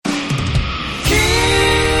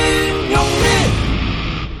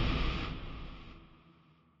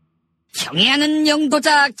경애하는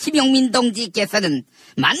영도자 김용민 동지께서는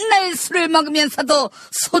만날 술을 먹으면서도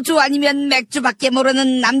소주 아니면 맥주밖에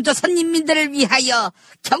모르는 남조선 인민들을 위하여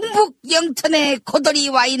경북 영천에 고도리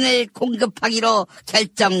와인을 공급하기로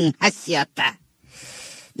결정하시었다.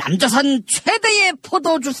 남조선 최대의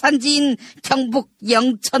포도주산지인 경북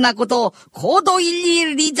영천하고도 고도 1,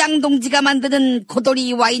 2 리장 동지가 만드는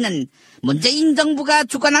고도리 와인은 문재인 정부가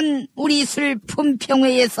주관한 우리 술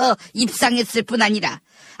품평회에서 입상했을 뿐 아니라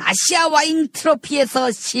아시아 와인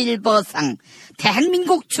트로피에서 실버상,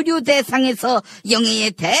 대한민국 주류 대상에서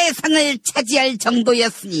영예의 대상을 차지할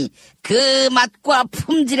정도였으니 그 맛과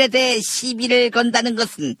품질에 대해 시비를 건다는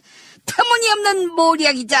것은 터무니없는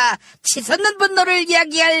모략이자 치솟는 분노를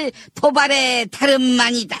이야기할 도발의 다름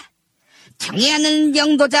아니다. 경애하는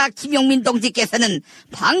영도자 김용민 동지께서는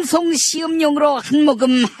방송 시음용으로 한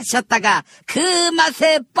모금 하셨다가 그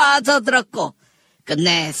맛에 빠져들었고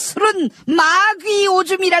끝내 술은 마귀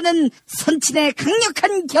오줌이라는 선친의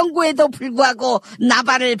강력한 경고에도 불구하고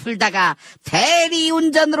나발을 불다가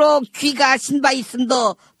대리운전으로 귀가하신 바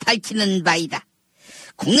있음도 밝히는 바이다.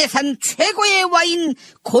 국내산 최고의 와인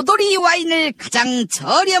고도리 와인을 가장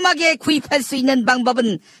저렴하게 구입할 수 있는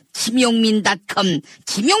방법은 김용민닷컴.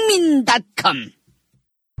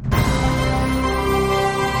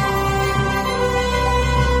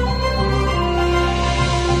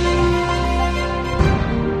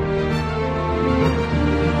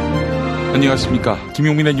 안녕하십니까.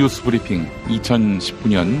 김용민의 뉴스브리핑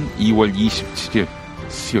 2019년 2월 27일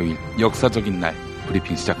수요일 역사적인 날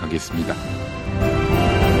브리핑 시작하겠습니다.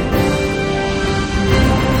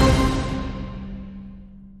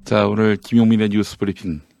 자, 오늘 김용민의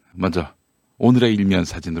뉴스브리핑 먼저 오늘의 일면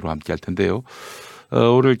사진으로 함께 할 텐데요.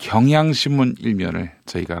 오늘 경향신문 일면을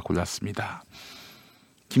저희가 골랐습니다.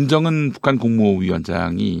 김정은 북한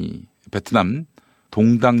국무위원장이 베트남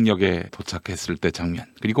동당역에 도착했을 때 장면,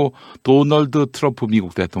 그리고 도널드 트럼프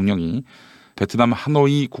미국 대통령이 베트남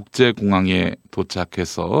하노이 국제공항에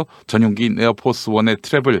도착해서 전용기인 에어포스원의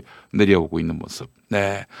트랩을 내려오고 있는 모습.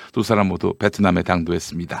 네, 두 사람 모두 베트남에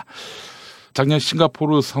당도했습니다. 작년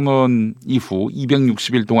싱가포르 선언 이후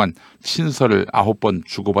 260일 동안 친서를 9번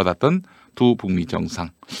주고받았던 두 북미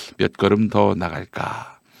정상. 몇 걸음 더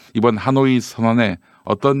나갈까? 이번 하노이 선언에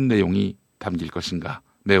어떤 내용이 담길 것인가?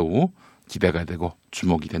 매우 기대가 되고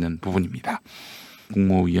주목이 되는 부분입니다.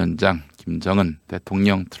 국무위원장, 김정은,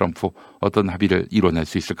 대통령, 트럼프 어떤 합의를 이뤄낼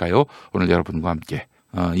수 있을까요? 오늘 여러분과 함께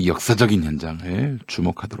이 역사적인 현장을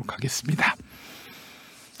주목하도록 하겠습니다.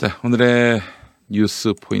 자, 오늘의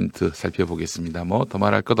뉴스 포인트 살펴보겠습니다. 더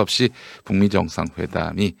말할 것 없이 북미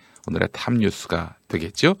정상회담이 오늘의 탑 뉴스가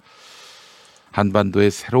되겠죠.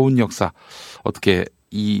 한반도의 새로운 역사, 어떻게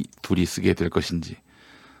이 둘이 쓰게 될 것인지.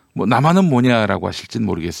 남한은 뭐냐라고 하실진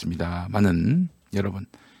모르겠습니다만은 여러분,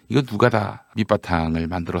 이거 누가 다 밑바탕을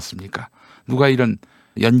만들었습니까? 누가 이런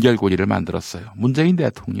연결고리를 만들었어요? 문재인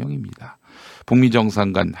대통령입니다. 북미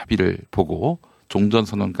정상 간 합의를 보고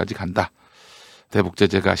종전선언까지 간다. 대북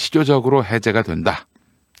제재가 실효적으로 해제가 된다.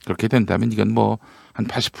 그렇게 된다면 이건 한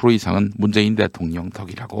 80% 이상은 문재인 대통령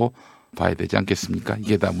덕이라고 봐야 되지 않겠습니까?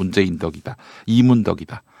 이게 다 문재인 덕이다. 이문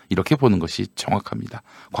덕이다. 이렇게 보는 것이 정확합니다.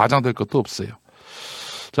 과장될 것도 없어요.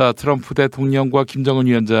 자, 트럼프 대통령과 김정은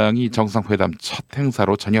위원장이 정상회담 첫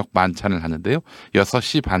행사로 저녁 만찬을 하는데요.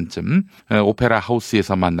 6시 반쯤 오페라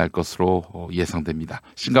하우스에서 만날 것으로 예상됩니다.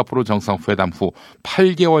 싱가포르 정상회담 후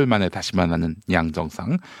 8개월 만에 다시 만나는 양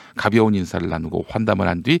정상. 가벼운 인사를 나누고 환담을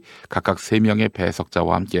한 뒤 각각 3명의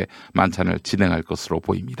배석자와 함께 만찬을 진행할 것으로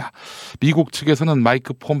보입니다. 미국 측에서는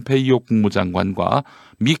마이크 폼페이오 국무장관과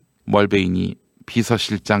믹 멀베이니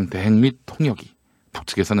비서실장 대행 및 통역이,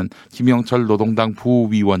 북측에서는 김영철 노동당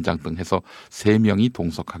부위원장 등 해서 3명이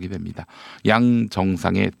동석하게 됩니다. 양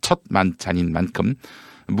정상의 첫 만찬인 만큼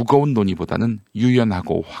무거운 논의보다는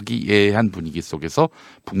유연하고 화기애애한 분위기 속에서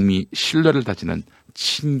북미 신뢰를 다지는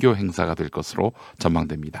친교 행사가 될 것으로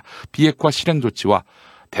전망됩니다. 비핵화 실행 조치와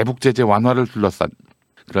대북 제재 완화를 둘러싼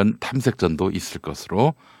그런 탐색전도 있을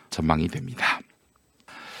것으로 전망이 됩니다.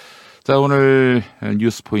 자, 오늘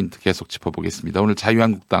뉴스 포인트 계속 짚어보겠습니다. 오늘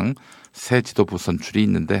자유한국당 새 지도부 선출이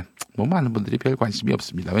있는데 많은 분들이 별 관심이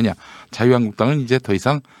없습니다. 왜냐? 자유한국당은 이제 더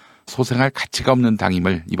이상 소생할 가치가 없는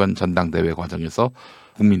당임을 이번 전당대회 과정에서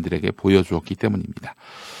국민들에게 보여주었기 때문입니다.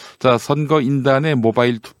 자, 선거인단의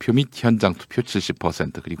모바일 투표 및 현장 투표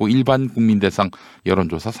 70%, 그리고 일반 국민 대상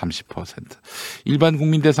여론조사 30%. 일반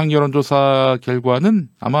국민 대상 여론조사 결과는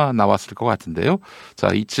아마 나왔을 것 같은데요. 자,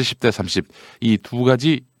 이 70대 30, 이 두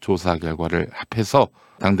가지 조사 결과를 합해서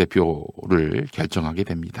당대표를 결정하게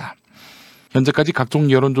됩니다. 현재까지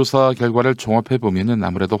각종 여론조사 결과를 종합해보면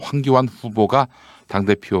아무래도 황교안 후보가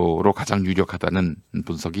당대표로 가장 유력하다는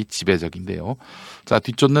분석이 지배적인데요. 자,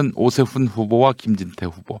 뒤쫓는 오세훈 후보와 김진태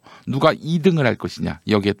후보, 누가 2등을 할 것이냐,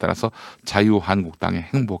 여기에 따라서 자유한국당의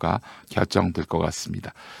행보가 결정될 것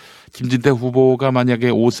같습니다. 김진태 후보가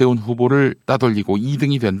만약에 오세훈 후보를 따돌리고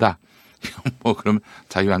 2등이 된다, 그럼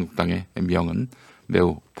자유한국당의 명은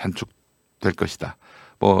매우 단축될 것이다.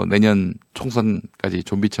 내년 총선까지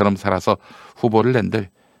좀비처럼 살아서 후보를 낸들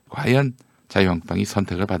과연 자유한국당이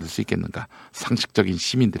선택을 받을 수 있겠는가? 상식적인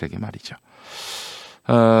시민들에게 말이죠.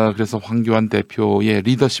 그래서 황교안 대표의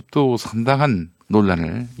리더십도 상당한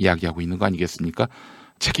논란을 이야기하고 있는 거 아니겠습니까?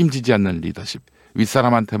 책임지지 않는 리더십,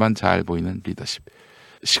 윗사람한테만 잘 보이는 리더십,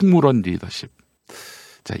 식물원 리더십.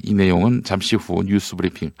 자, 이 내용은 잠시 후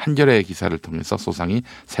뉴스브리핑 한겨레 기사를 통해서 소상히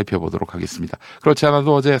살펴보도록 하겠습니다. 그렇지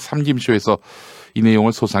않아도 어제 삼김쇼에서 이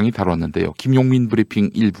내용을 소상히 다뤘는데요. 김용민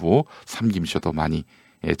브리핑 일부 삼김쇼도 많이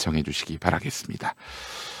애청해 주시기 바라겠습니다.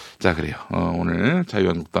 자, 그래요. 오늘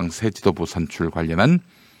자유한국당 새 지도부 선출 관련한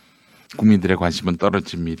국민들의 관심은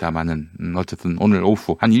떨어집니다만은 어쨌든 오늘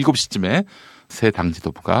오후 한 7시쯤에 새 당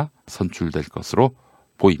지도부가 선출될 것으로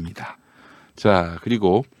보입니다. 자,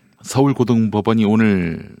 그리고 서울고등법원이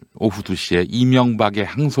오늘 오후 2시에 이명박의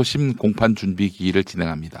항소심 공판 준비 기일을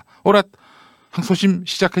진행합니다. 오랏, 항소심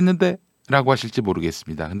시작했는데? 라고 하실지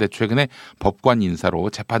모르겠습니다. 근데 최근에 법관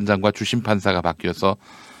인사로 재판장과 주심판사가 바뀌어서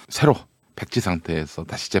새로 백지 상태에서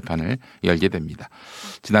다시 재판을 열게 됩니다.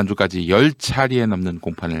 지난주까지 10차례에 넘는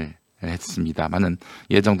공판을 했습니다만은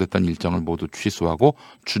예정됐던 일정을 모두 취소하고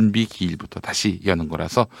준비 기일부터 다시 여는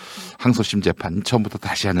거라서 항소심 재판 처음부터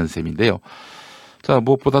다시 하는 셈인데요. 자,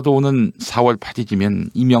 무엇보다도 오는 4월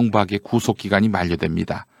 8일이면 이명박의 구속기간이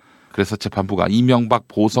만료됩니다. 그래서 재판부가 이명박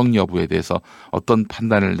보석 여부에 대해서 어떤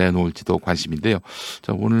판단을 내놓을지도 관심인데요.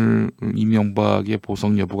 자, 오늘 이명박의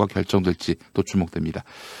보석 여부가 결정될지 또 주목됩니다.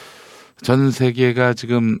 전 세계가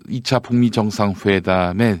지금 2차 북미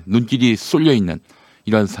정상회담에 눈길이 쏠려 있는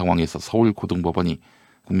이런 상황에서 서울고등법원이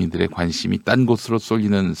국민들의 관심이 딴 곳으로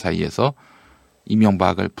쏠리는 사이에서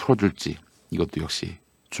이명박을 풀어줄지 이것도 역시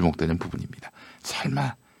주목되는 부분입니다.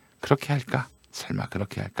 설마 그렇게 할까? 설마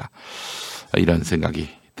그렇게 할까? 이런 생각이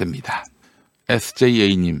듭니다.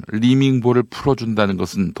 SJA님, 리밍볼을 풀어준다는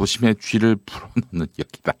것은 도심의 쥐를 풀어놓는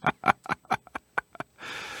격이다.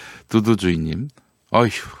 두두주의님, 어휴,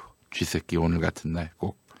 쥐새끼 오늘 같은 날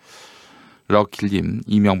꼭. 럭킬님,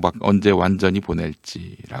 이명박 언제 완전히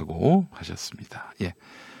보낼지라고 하셨습니다. 예,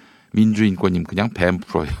 민주인권님 그냥 뱀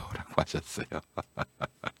풀어요 라고 하셨어요.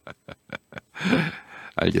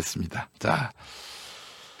 알겠습니다. 자,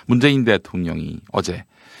 문재인 대통령이 어제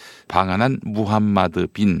방한한 무함마드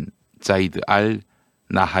빈 자이드 알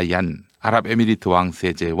나하얀 아랍에미리트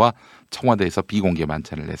왕세제와 청와대에서 비공개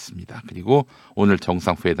만찬을 했습니다. 그리고 오늘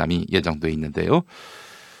정상회담이 예정돼 있는데요.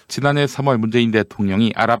 지난해 3월 문재인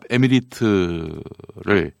대통령이 아랍에미리트를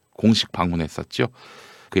공식 방문했었죠.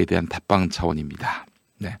 그에 대한 답방 차원입니다.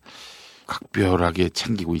 네, 각별하게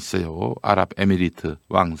챙기고 있어요. 아랍에미리트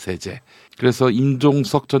왕세제. 그래서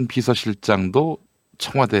임종석 전 비서실장도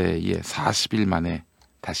청와대에 40일 만에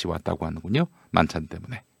다시 왔다고 하는군요. 만찬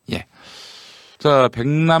때문에. 예. 자,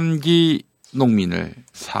 백남기 농민을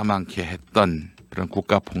사망케 했던 그런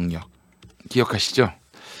국가폭력 기억하시죠?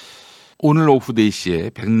 오늘 오후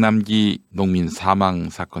 4시에 백남기 농민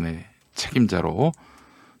사망 사건의 책임자로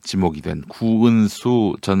지목이 된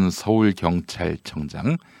구은수 전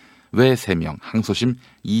서울경찰청장 외 3명 항소심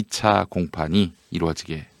 2차 공판이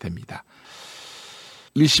이루어지게 됩니다.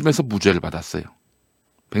 1심에서 무죄를 받았어요.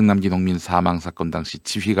 백남기 농민 사망 사건 당시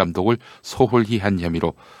지휘 감독을 소홀히 한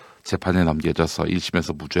혐의로 재판에 넘겨져서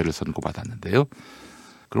 1심에서 무죄를 선고받았는데요.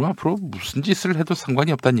 그럼 앞으로 무슨 짓을 해도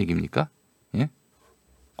상관이 없다는 얘기입니까? 예?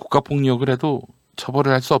 국가폭력을 해도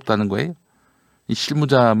처벌을 할 수 없다는 거예요? 이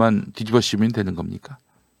실무자만 뒤집어 씌우면 되는 겁니까?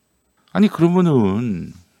 아니,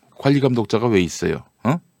 그러면은 관리감독자가 왜 있어요?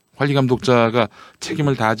 관리감독자가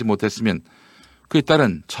책임을 다하지 못했으면 그에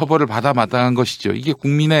따른 처벌을 받아 마땅한 것이죠. 이게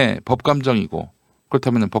국민의 법감정이고,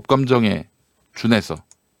 그렇다면 법감정에 준해서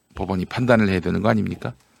법원이 판단을 해야 되는 거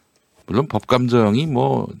아닙니까? 물론 법감정이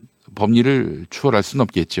법리를 추월할 수는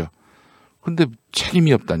없겠죠. 그런데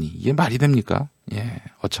책임이 없다니 이게 말이 됩니까? 예,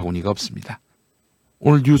 어처구니가 없습니다.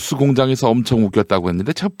 오늘 뉴스 공장에서 엄청 웃겼다고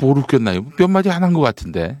했는데 제가 뭘 웃겼나요? 몇 마디 안 한 것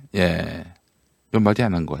같은데. 예, 몇 마디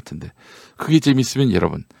안 한 것 같은데. 그게 재밌으면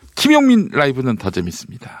여러분, 김용민 라이브는 더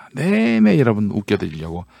재밌습니다. 내내 여러분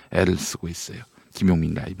웃겨드리려고 애를 쓰고 있어요.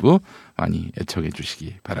 김용민 라이브 많이 애청해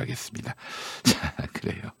주시기 바라겠습니다. 자,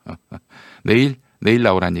 그래요. 내일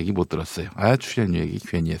나오라는 얘기 못 들었어요. 출연료 얘기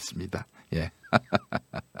괜히 했습니다. 예.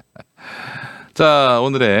 자, 자,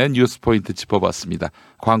 오늘의 뉴스 포인트 짚어봤습니다.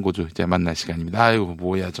 광고주 이제 만날 시간입니다. 아이고,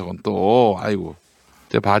 뭐야, 저건 또. 아이고.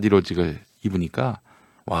 제 바디로직을 입으니까,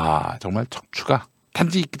 와, 정말 척추가,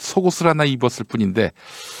 단지 속옷을 하나 입었을 뿐인데,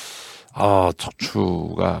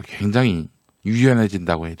 척추가 굉장히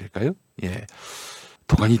유연해진다고 해야 될까요? 예.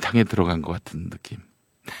 도가니탕에 들어간 것 같은 느낌.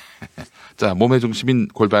 자, 몸의 중심인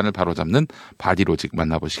골반을 바로잡는 바디로직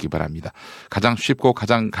만나보시기 바랍니다. 가장 쉽고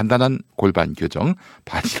가장 간단한 골반 교정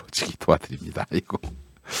바디로직이 도와드립니다. 이거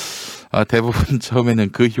대부분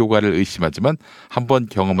처음에는 그 효과를 의심하지만 한번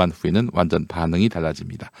경험한 후에는 완전 반응이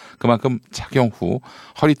달라집니다. 그만큼 착용 후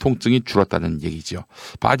허리 통증이 줄었다는 얘기죠.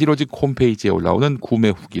 바디로직 홈페이지에 올라오는 구매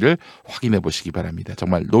후기를 확인해 보시기 바랍니다.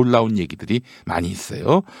 정말 놀라운 얘기들이 많이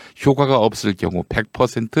있어요. 효과가 없을 경우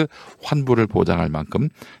 100% 환불을 보장할 만큼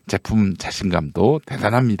제품 자신감도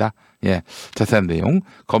대단합니다. 예, 자세한 내용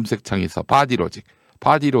검색창에서 바디로직을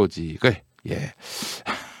예.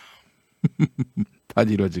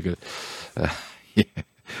 바디로직을 예,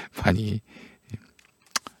 많이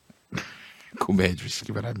구매해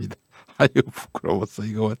주시기 바랍니다. 아유, 부끄러웠어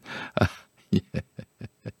이거. 예.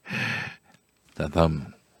 자, 다음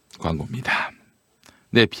광고입니다.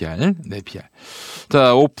 네피알.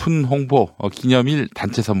 자, 오픈 홍보 기념일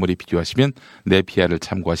단체 선물이 필요하시면 네피알을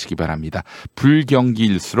참고하시기 바랍니다.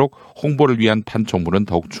 불경기일수록 홍보를 위한 판촉물은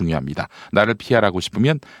더욱 중요합니다. 나를 피하라고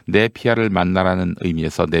싶으면 네피알을 만나라는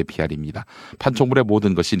의미에서 네피알입니다. 판촉물의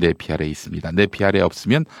모든 것이 네피알에 있습니다. 네피알에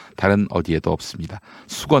없으면 다른 어디에도 없습니다.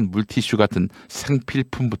 수건, 물티슈 같은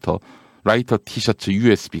생필품부터 라이터, 티셔츠,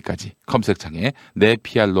 USB까지 검색창에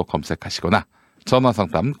네피알로 검색하시거나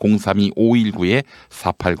전화상담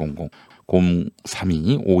 032-519-4800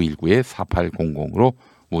 032-519-4800으로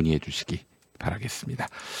문의해 주시기 바라겠습니다.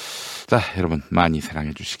 자, 여러분 많이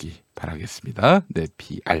사랑해 주시기 바라겠습니다.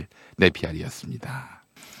 네피알이었습니다.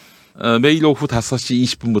 매일 오후 5시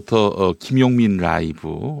 20분부터 김용민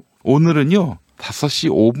라이브, 오늘은요 5시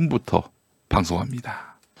 5분부터 방송합니다.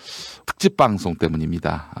 특집 방송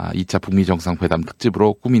때문입니다. 2차 북미 정상회담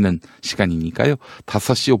특집으로 꾸미는 시간이니까요.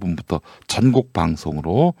 5시 5분부터 전국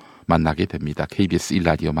방송으로 만나게 됩니다. KBS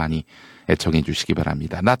 1라디오 많이 애청해 주시기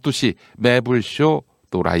바랍니다. 낮 2시 매불쇼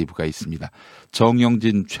또 라이브가 있습니다.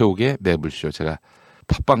 정영진 최욱의 매불쇼, 제가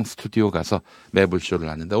팟빵 스튜디오 가서 매불쇼를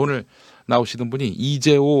하는데 오늘 나오시는 분이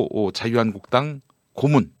이재호 자유한국당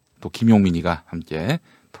고문, 또 김용민이가 함께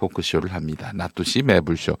토크쇼를 합니다. 낮 2시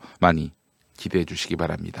매불쇼 많이 기대해 주시기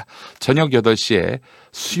바랍니다. 저녁 8시에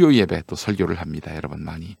수요 예배 또 설교를 합니다. 여러분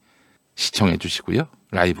많이 시청해 주시고요.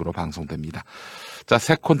 라이브로 방송됩니다. 자,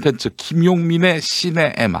 새 콘텐츠 김용민의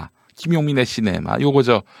시네에마.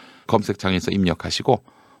 요거 검색창에서 입력하시고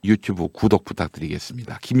유튜브 구독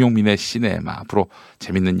부탁드리겠습니다. 김용민의 시네에마. 앞으로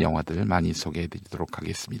재밌는 영화들 많이 소개해 드리도록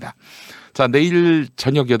하겠습니다. 자, 내일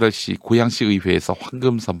저녁 8시 고양시 의회에서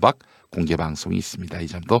황금선박 공개 방송이 있습니다. 이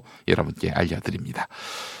점도 여러분께 알려드립니다.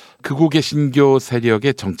 극우 개신교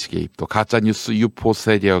세력의 정치 개입, 또 가짜뉴스 유포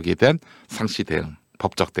세력에 대한 상시 대응,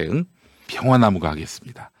 법적 대응 평화나무가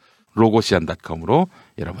하겠습니다. 로고시안.com으로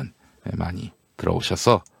여러분 많이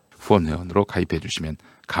들어오셔서 후원회원으로 가입해 주시면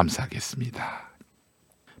감사하겠습니다.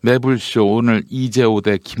 매불쇼 오늘 이재호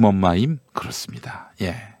대 김엄마임, 그렇습니다.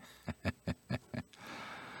 예.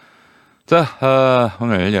 자,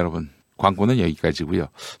 오늘 여러분 광고는 여기까지고요.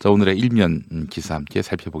 자, 오늘의 일면 기사 함께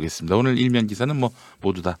살펴보겠습니다. 오늘 일면 기사는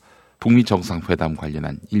모두 다 북미 정상회담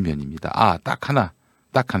관련한 일면입니다. 딱 하나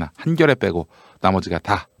한겨레 빼고 나머지가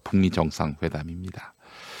다 북미 정상회담입니다.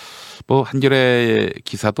 한겨레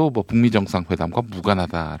기사도 북미 정상회담과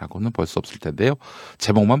무관하다라고는 볼 수 없을 텐데요.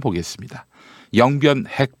 제목만 보겠습니다. 영변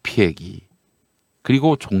핵 피해기,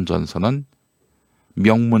 그리고 종전선언,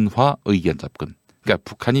 명문화 의견 접근. 그러니까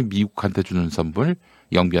북한이 미국한테 주는 선물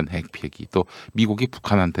영변 핵 피해기, 또 미국이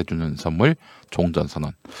북한한테 주는 선물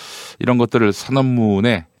종전선언, 이런 것들을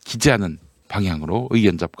선언문에 기재하는 방향으로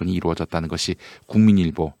의견 접근이 이루어졌다는 것이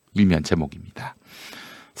국민일보 일면 제목입니다.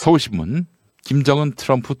 서울신문, 김정은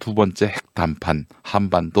트럼프 두 번째 핵 담판,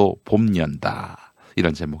 한반도 봄 연다,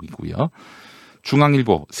 이런 제목이고요.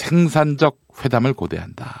 중앙일보, 생산적 회담을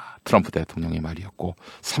고대한다, 트럼프 대통령의 말이었고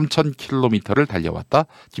 3,000km를 달려왔다,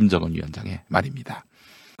 김정은 위원장의 말입니다.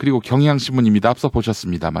 그리고 경향신문입니다. 앞서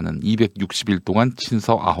보셨습니다마는 260일 동안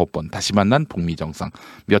친서 9번 다시 만난 북미 정상,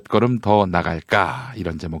 몇 걸음 더 나갈까,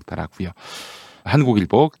 이런 제목 달았고요.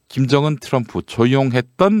 한국일보, 김정은 트럼프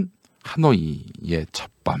조용했던 하노이의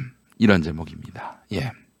첫밤, 이런 제목입니다.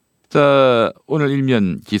 예. 자, 오늘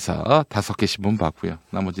일면 기사 5개 신문 봤고요.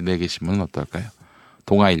 나머지 4개 신문은 어떨까요?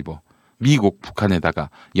 동아일보, 미국 북한에다가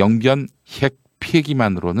영변 핵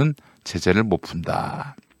피해기만으로는 제재를 못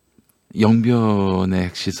푼다. 영변의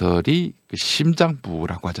핵시설이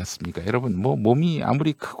심장부라고 하지 않습니까? 여러분, 몸이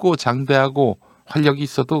아무리 크고 장대하고 활력이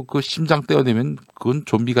있어도 그 심장 떼어내면 그건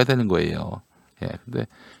좀비가 되는 거예요. 예, 근데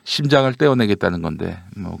심장을 떼어내겠다는 건데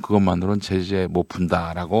뭐 그것만으로는 제재 못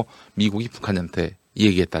푼다라고 미국이 북한한테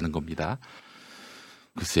얘기했다는 겁니다.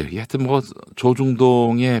 글쎄요, 하여튼 뭐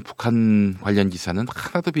조중동의 북한 관련 기사는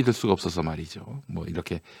하나도 믿을 수가 없어서 말이죠. 뭐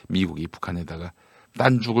이렇게 미국이 북한에다가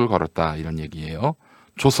딴죽을 걸었다 이런 얘기예요.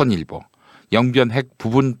 조선일보, 영변 핵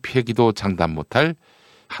부분 폐기도 장담 못할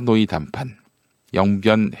하노이 담판.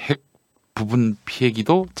 영변 핵 부분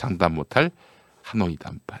피해기도 장담 못할 하노이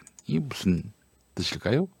담판. 이게 무슨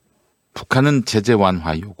뜻일까요? 북한은 제재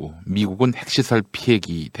완화 요구, 미국은 핵시설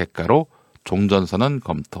피해기 대가로 종전선언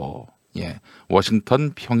검토. 예,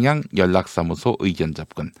 워싱턴 평양 연락사무소 의견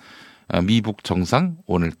접근. 미북 정상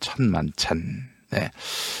오늘 천만찬. 네,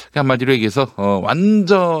 한마디로 얘기해서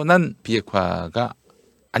완전한 비핵화가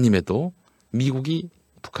아님에도 미국이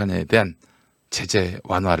북한에 대한 제재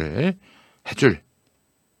완화를 해줄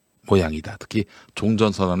모양이다. 특히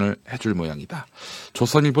종전선언을 해줄 모양이다.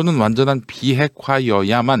 조선일보는 완전한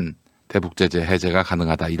비핵화여야만 대북 제재 해제가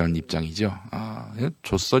가능하다 이런 입장이죠.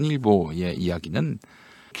 조선일보의 이야기는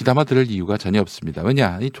귀담아 들을 이유가 전혀 없습니다.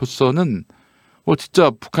 왜냐, 이 조선은 뭐 진짜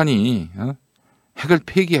북한이 핵을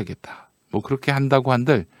폐기하겠다. 뭐 그렇게 한다고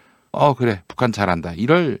한들 그래 북한 잘한다.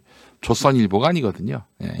 이럴 조선일보가 아니거든요.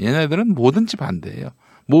 예, 얘네들은 뭐든지 반대예요.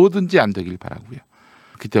 뭐든지 안 되길 바라고요.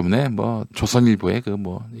 그렇기 때문에 뭐 조선일보의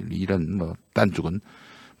이런 딴죽은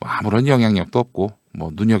뭐 아무런 영향력도 없고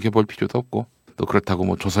뭐 눈여겨볼 필요도 없고 또 그렇다고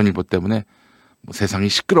뭐 조선일보 때문에 뭐 세상이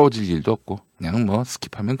시끄러워질 일도 없고 그냥 뭐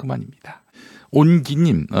스킵하면 그만입니다.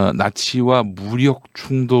 온기님, 나치와 무력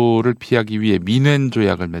충돌을 피하기 위해 민회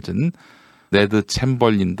조약을 맺은 네드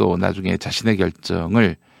챔벌린도 나중에 자신의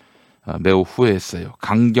결정을 매우 후회했어요.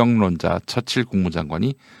 강경론자 처칠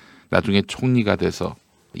국무장관이 나중에 총리가 돼서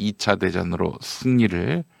 2차 대전으로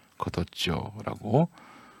승리를 거뒀죠. 라고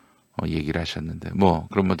얘기를 하셨는데,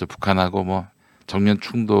 그럼 먼저 북한하고 정면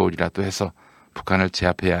충돌이라도 해서 북한을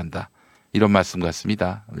제압해야 한다. 이런 말씀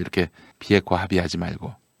같습니다. 이렇게 비핵화 합의하지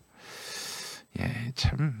말고. 예,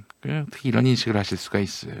 참, 어떻게 이런 인식을 하실 수가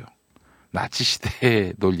있어요. 나치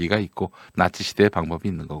시대의 논리가 있고, 나치 시대의 방법이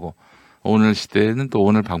있는 거고, 오늘 시대에는 또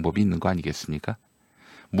오늘 방법이 있는 거 아니겠습니까?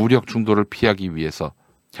 무력 충돌을 피하기 위해서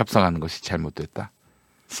협상하는 것이 잘못됐다.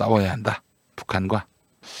 싸워야 한다. 북한과.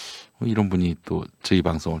 이런 분이 또 저희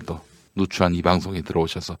방송을 또 누추한 이 방송에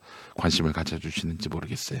들어오셔서 관심을 가져주시는지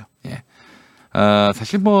모르겠어요. 예.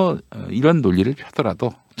 사실 이런 논리를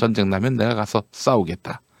펴더라도 전쟁 나면 내가 가서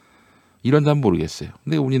싸우겠다. 이런다면 모르겠어요.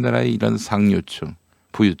 근데 우리나라의 이런 상류층,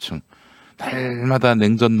 부유층, 날마다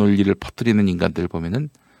냉전 논리를 퍼뜨리는 인간들 보면은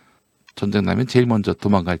전쟁 나면 제일 먼저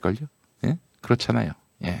도망갈걸요? 예? 그렇잖아요.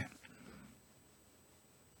 예.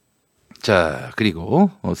 자,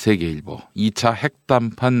 그리고 세계일보 2차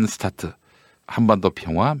핵담판 스타트. 한반도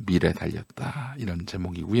평화 미래 달렸다. 이런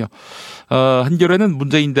제목이고요. 한겨레는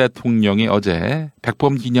문재인 대통령이 어제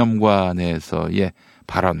백범기념관에서의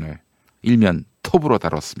발언을 일면 톱으로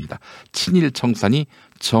다뤘습니다. 친일 청산이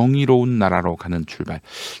정의로운 나라로 가는 출발.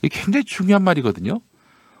 이게 굉장히 중요한 말이거든요.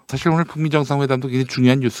 사실 오늘 북미 정상회담도 굉장히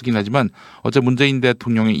중요한 뉴스긴 하지만 어제 문재인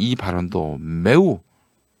대통령의 이 발언도 매우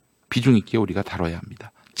비중 있게 우리가 다뤄야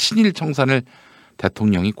합니다. 친일 청산을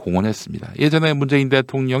대통령이 공언했습니다. 예전에 문재인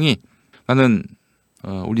대통령이 나는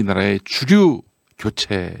우리나라의 주류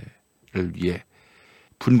교체를 위해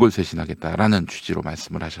분골쇄신하겠다라는 취지로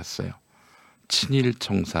말씀을 하셨어요. 친일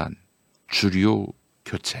청산, 주류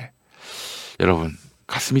교체. 여러분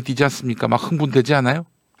가슴이 뛰지 않습니까? 막 흥분되지 않아요?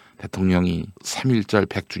 대통령이 3.1절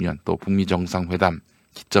 100주년 또 북미 정상회담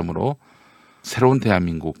기점으로 새로운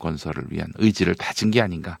대한민국 건설을 위한 의지를 다진 게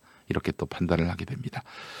아닌가 이렇게 또 판단을 하게 됩니다.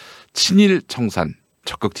 친일 청산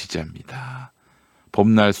적극 지지합니다.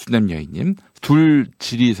 봄날 수냄여인님,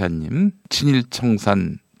 둘지리사님, 친일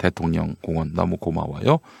청산 대통령 공헌 너무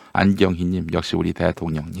고마워요. 안경희님 역시 우리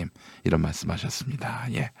대통령님 이런 말씀하셨습니다.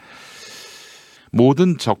 예.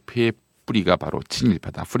 모든 적폐의 뿌리가 바로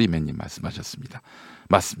친일파다. 프리맨님 말씀하셨습니다.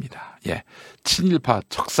 맞습니다. 예, 친일파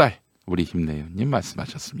척살 우리 힘내요님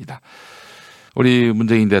말씀하셨습니다. 우리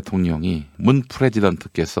문재인 대통령이 문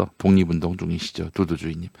프레지던트께서 독립운동 중이시죠.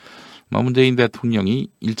 두두주의님. 문재인 대통령이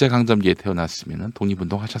일제강점기에 태어났으면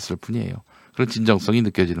독립운동 하셨을 뿐이에요. 그런 진정성이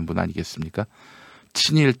느껴지는 분 아니겠습니까?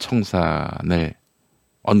 친일 청산을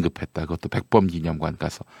언급했다. 그것도 백범기념관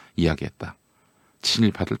가서 이야기했다.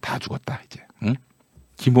 친일파들 다 죽었다 이제. 응?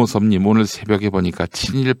 김호섭님 오늘 새벽에 보니까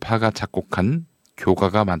친일파가 작곡한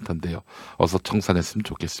교가가 많던데요. 어서 청산했으면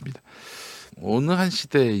좋겠습니다. 어느 한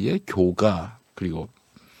시대의 교가 그리고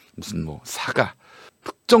무슨 사가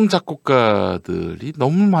특정 작곡가들이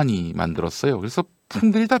너무 많이 만들었어요. 그래서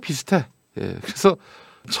풍들이 다 비슷해. 예, 그래서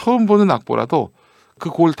처음 보는 악보라도 그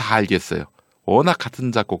곡을 다 알겠어요. 워낙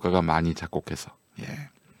같은 작곡가가 많이 작곡해서. 예.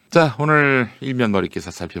 자, 오늘 일면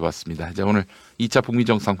머릿기사 살펴봤습니다. 이제 오늘 2차 북미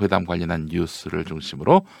정상회담 관련한 뉴스를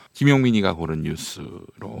중심으로 김용민이가 고른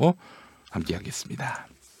뉴스로 함께하겠습니다.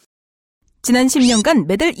 지난 10년간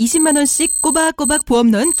매달 20만 원씩 꼬박꼬박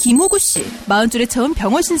보험 넣은 김호구 씨. 40줄에 처음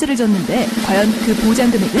병원 신세를 졌는데 과연 그 보장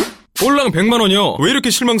금액은? 꼴랑 100만 원이요. 왜 이렇게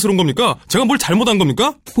실망스러운 겁니까? 제가 뭘 잘못한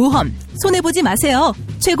겁니까? 보험 손해보지 마세요.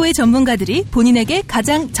 최고의 전문가들이 본인에게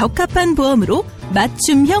가장 적합한 보험으로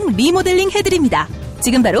맞춤형 리모델링 해드립니다.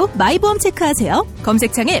 지금 바로 마이보험 체크하세요.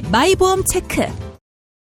 검색창에 마이보험 체크.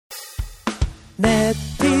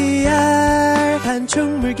 넷PR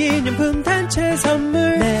단축물 기념품 단체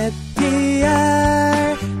선물. 넷PR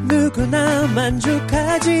누구나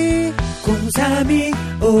만족하지.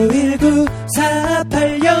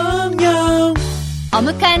 032-519-4800.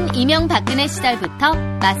 어묵한 이명박근혜 시절부터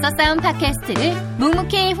맞서 싸운 팟캐스트를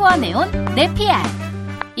묵묵히 후원해온 넷PR.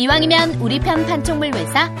 이왕이면 우리 편 판촉물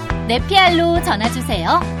회사 넷PR로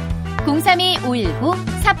전화주세요.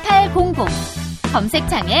 032-519-4800.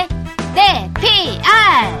 검색창에 넷PR.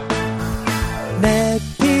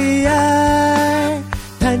 넷PR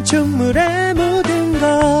판촉물의 모든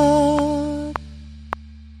것.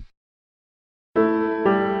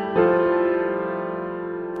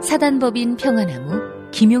 사단법인 평화나무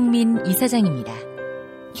김용민 이사장입니다.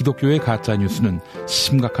 기독교의 가짜뉴스는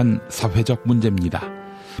심각한 사회적 문제입니다.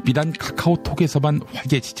 비단 카카오톡에서만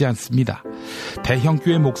활개치지 않습니다. 대형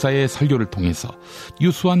교회 목사의 설교를 통해서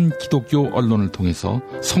유수한 기독교 언론을 통해서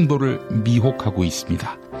성도를 미혹하고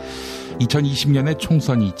있습니다. 2020년에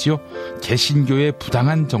총선이 있지요. 개신교의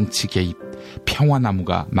부당한 정치 개입,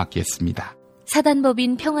 평화나무가 막겠습니다.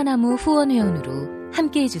 사단법인 평화나무 후원회원으로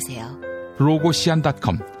함께해주세요.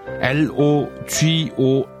 로고시안.com LOGOSIAN.com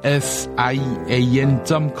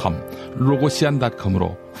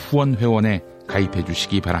로고시안.com으로 후원회원에 가입해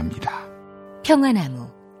주시기 바랍니다. 평화나무,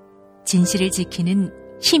 진실을 지키는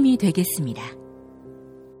힘이 되겠습니다.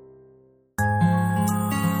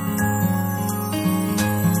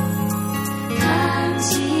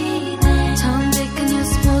 당신의 정직한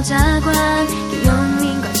뉴스 보좌관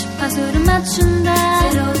김용민과 주파수를 맞춘다.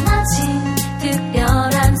 새로운 아침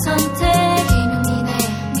특별한 선택 김용민의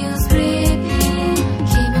뉴스브리핑.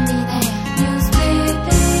 김용민의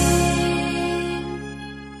뉴스브리핑.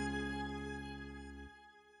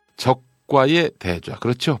 적과의 대조.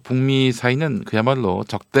 그렇죠. 북미 사이는 그야말로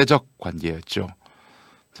적대적 관계였죠.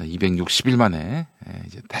 260일 만에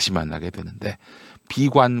이제 다시 만나게 되는데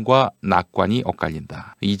비관과 낙관이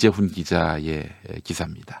엇갈린다. 이재훈 기자의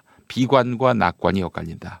기사입니다. 비관과 낙관이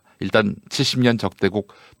엇갈린다. 일단 70년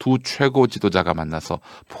적대국 두 최고 지도자가 만나서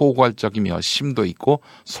포괄적이며 심도 있고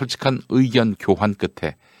솔직한 의견 교환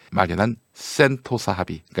끝에 마련한 센토사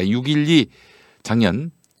합의. 그러니까 6.12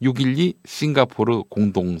 작년 6.12 싱가포르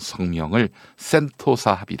공동성명을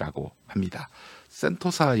센토사 합의라고 합니다.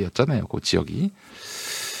 센토사였잖아요, 그 지역이.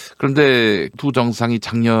 그런데 두 정상이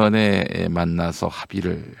작년에 만나서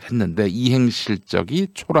합의를 했는데 이행 실적이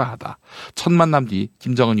초라하다. 첫 만남 뒤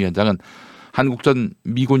김정은 위원장은 한국전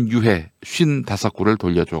미군 유해 55구를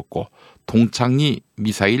돌려주었고 동창리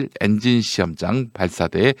미사일 엔진 시험장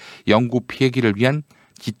발사대의 영구 피해기를 위한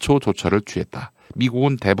기초 조처를 취했다.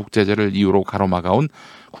 미국은 대북 제재를 이유로 가로막아온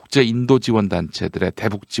국제 인도 지원 단체들의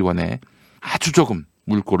대북 지원에 아주 조금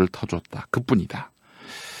물꼬를 터줬다. 그뿐이다.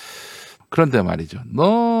 그런데 말이죠.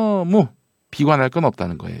 너무 비관할 건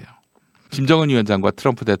없다는 거예요. 김정은 위원장과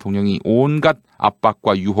트럼프 대통령이 온갖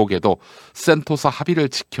압박과 유혹에도 센토사 합의를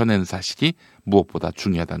지켜낸 사실이 무엇보다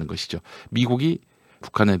중요하다는 것이죠. 미국이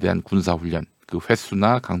북한에 대한 군사훈련 그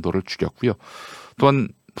횟수나 강도를 줄였고요. 또한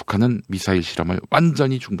북한은 미사일 실험을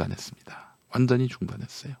완전히 중단했습니다. 완전히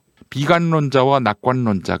중단했어요. 비관론자와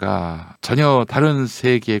낙관론자가 전혀 다른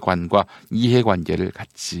세계관과 이해관계를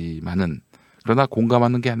갖지만은 그러나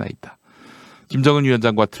공감하는 게 하나 있다. 김정은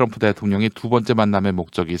위원장과 트럼프 대통령의 두 번째 만남의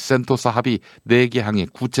목적이 센토사 합의 4개 항의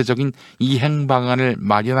구체적인 이행 방안을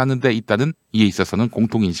마련하는 데 있다는 이에 있어서는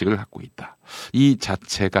공통인식을 갖고 있다. 이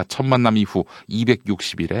자체가 첫 만남 이후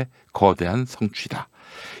 260일의 거대한 성취다.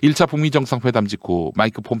 1차 북미 정상회담 직후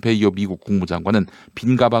마이크 폼페이오 미국 국무장관은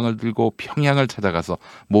빈 가방을 들고 평양을 찾아가서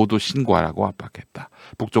모두 신고하라고 압박했다.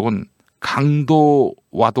 북쪽은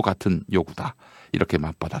강도와도 같은 요구다. 이렇게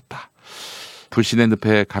맞받았다. 불신의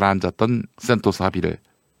늪에 가라앉았던 센토사 합의를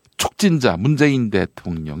촉진자 문재인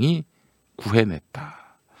대통령이 구해냈다.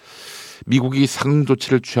 미국이 상응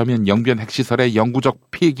조치를 취하면 영변 핵시설의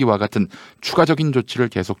영구적 폐기와 같은 추가적인 조치를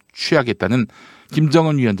계속 취하겠다는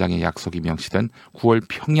김정은 위원장의 약속이 명시된 9월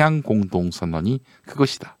평양 공동선언이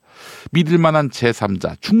그것이다. 믿을 만한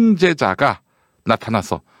제3자, 중재자가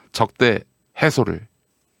나타나서 적대 해소를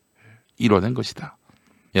이뤄낸 것이다.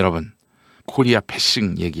 여러분, 코리아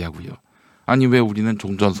패싱 얘기하고요. 아니 왜 우리는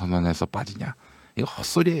종전선언에서 빠지냐. 이거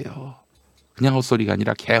헛소리예요. 그냥 헛소리가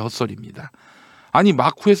아니라 개 헛소리입니다. 아니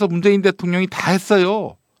마쿠에서 문재인 대통령이 다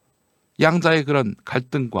했어요. 양자의 그런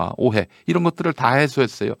갈등과 오해 이런 것들을 다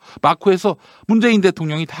해소했어요. 마쿠에서 문재인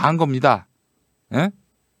대통령이 다 한 겁니다. 예?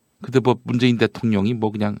 근데 뭐 문재인 대통령이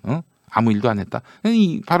뭐 그냥 아무 일도 안 했다.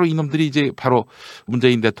 바로 이놈들이 이제 바로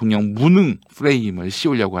문재인 대통령 무능 프레임을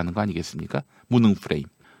씌우려고 하는 거 아니겠습니까? 무능 프레임.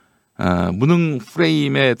 무능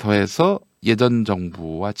프레임에 더해서 예전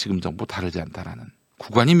정부와 지금 정부 다르지 않다라는,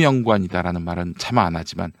 국관이 명관이다라는 말은 차마 안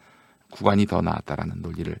하지만 국관이 더 나았다라는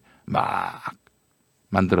논리를 막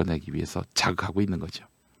만들어내기 위해서 자극하고 있는 거죠.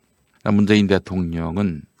 문재인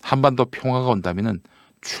대통령은 한반도 평화가 온다면은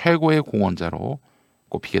최고의 공헌자로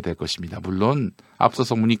꼽히게 될 것입니다. 물론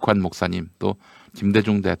앞서서 문익환 목사님, 또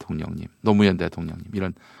김대중 대통령님, 노무현 대통령님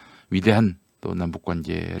이런 위대한 또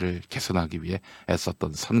남북관계를 개선하기 위해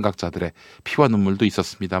애썼던 선각자들의 피와 눈물도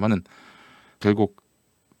있었습니다마는 결국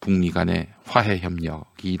북미 간의 화해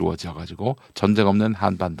협력이 이루어져 가지고 전쟁 없는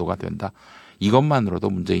한반도가 된다. 이것만으로도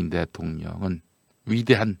문재인 대통령은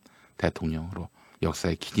위대한 대통령으로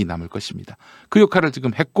역사에 길이 남을 것입니다. 그 역할을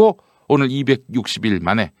지금 했고 오늘 260일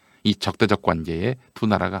만에 이 적대적 관계에 두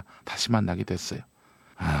나라가 다시 만나게 됐어요.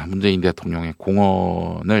 문재인 대통령의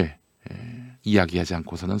공헌을 이야기하지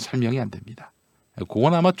않고서는 설명이 안 됩니다.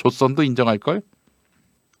 그건 아마 조선도 인정할걸?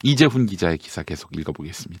 이재훈 기자의 기사 계속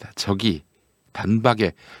읽어보겠습니다. 적이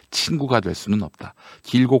단박에 친구가 될 수는 없다.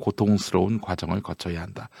 길고 고통스러운 과정을 거쳐야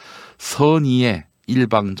한다. 선의의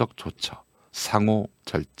일방적 조처, 상호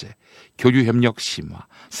절제, 교류 협력 심화,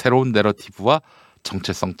 새로운 내러티브와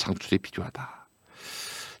정체성 창출이 필요하다.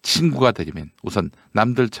 친구가 되려면 우선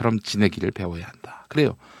남들처럼 지내기를 배워야 한다.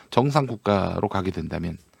 그래요. 정상 국가로 가게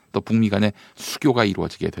된다면 또 북미 간의 수교가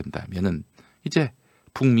이루어지게 된다면은 이제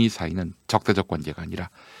북미 사이는 적대적 관계가 아니라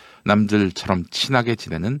남들처럼 친하게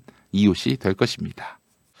지내는 이웃이 될 것입니다.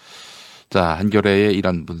 자, 한겨레의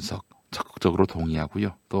이런 분석 적극적으로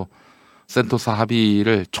동의하고요. 또 센토사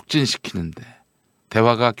합의를 촉진시키는데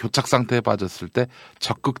대화가 교착 상태에 빠졌을 때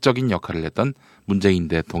적극적인 역할을 했던 문재인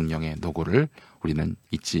대통령의 노고를 우리는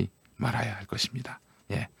잊지 말아야 할 것입니다.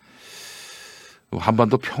 예.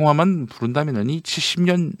 한반도 평화만 부른다면 이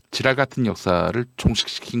 70년 지랄 같은 역사를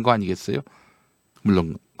종식시킨 거 아니겠어요?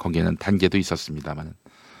 물론 거기에는 단계도 있었습니다만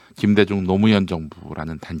김대중 노무현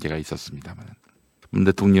정부라는 단계가 있었습니다만 문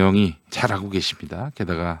대통령이 잘하고 계십니다.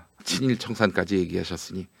 게다가 친일 청산까지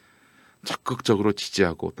얘기하셨으니 적극적으로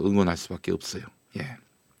지지하고 또 응원할 수밖에 없어요. 예.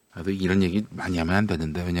 나도 이런 얘기 많이 하면 안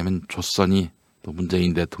되는데 왜냐하면 조선이 또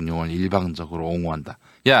문재인 대통령을 일방적으로 옹호한다.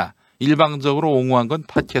 야, 일방적으로 옹호한 건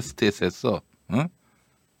팟캐스트에서 했어. 응?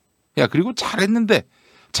 야, 그리고 잘했는데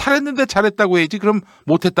잘했다고 해야지. 그럼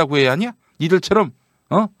못했다고 해야 하냐? 니들처럼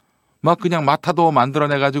막 그냥 마타도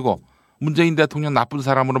만들어내가지고 문재인 대통령 나쁜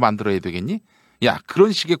사람으로 만들어야 되겠니? 야,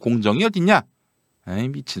 그런 식의 공정이 어딨냐? 에이,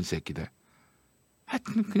 미친 새끼들.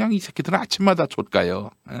 하여튼 그냥 이 새끼들은 아침마다 좆가요.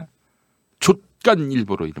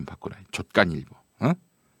 좆간일보로 이름 바꾸라. 좆간일보.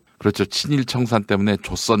 그렇죠. 친일 청산 때문에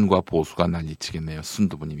조선과 보수가 난리치겠네요.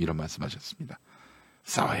 순두부님 이런 말씀하셨습니다.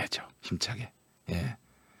 싸워야죠. 힘차게. 예.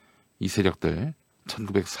 이 세력들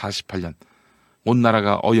 1948년 온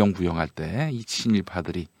나라가 어영부영할 때 이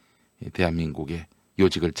친일파들이 대한민국의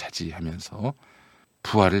요직을 차지하면서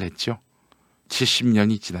부활을 했죠.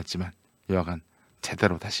 70년이 지났지만 여하간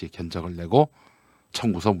제대로 다시 견적을 내고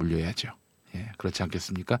청구서 물려야죠. 예, 그렇지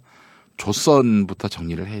않겠습니까? 조선부터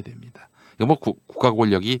정리를 해야 됩니다. 이거 뭐 국가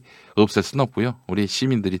권력이 없앨 수는 없고요. 우리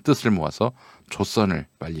시민들이 뜻을 모아서 조선을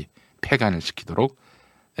빨리 폐간을 시키도록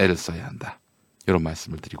애를 써야 한다. 이런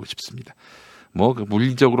말씀을 드리고 싶습니다. 뭐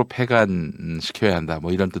물리적으로 폐간시켜야 한다.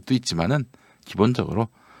 뭐 이런 뜻도 있지만은 기본적으로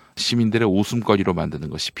시민들의 웃음거리로 만드는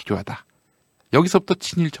것이 필요하다. 여기서부터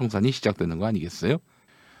친일 청산이 시작되는 거 아니겠어요?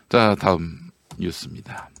 자, 다음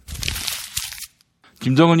뉴스입니다.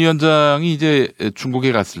 김정은 위원장이 이제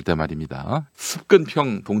중국에 갔을 때 말입니다.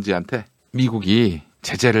 습근평 동지한테 미국이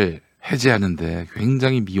제재를 해제하는데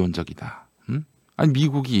굉장히 미온적이다. 아니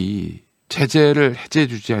미국이 제재를 해제해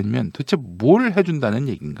주지 않으면 도대체 뭘 해준다는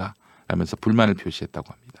얘기인가? 라면서 불만을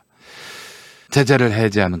표시했다고 합니다. 제재를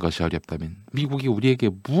해제하는 것이 어렵다면 미국이 우리에게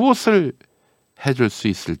무엇을 해줄 수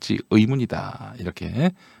있을지 의문이다.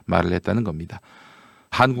 이렇게 말을 했다는 겁니다.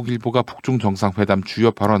 한국일보가 북중 정상회담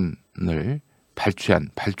주요 발언을 발췌한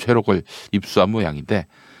발췌록을 입수한 모양인데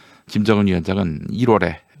김정은 위원장은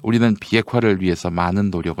 1월에 우리는 비핵화를 위해서 많은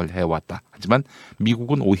노력을 해왔다. 하지만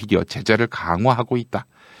미국은 오히려 제재를 강화하고 있다.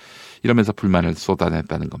 이러면서 불만을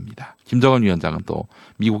쏟아냈다는 겁니다. 김정은 위원장은 또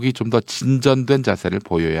미국이 좀 더 진전된 자세를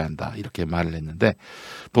보여야 한다 이렇게 말을 했는데,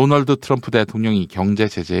 도널드 트럼프 대통령이 경제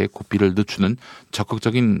제재에 고삐를 늦추는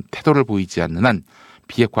적극적인 태도를 보이지 않는 한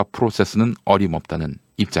비핵화 프로세스는 어림없다는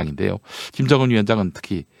입장인데요. 김정은 위원장은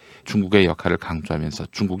특히 중국의 역할을 강조하면서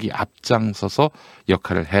중국이 앞장서서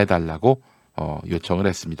역할을 해달라고 요청을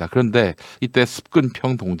했습니다. 그런데 이때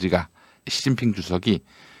습근평 동지가 시진핑 주석이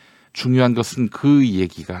중요한 것은 그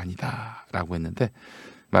얘기가 아니다라고 했는데,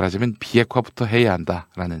 말하자면 비핵화부터 해야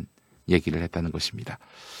한다라는 얘기를 했다는 것입니다.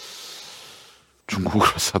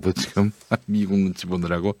 중국으로서도 지금 미국 눈치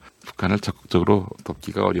보느라고 북한을 적극적으로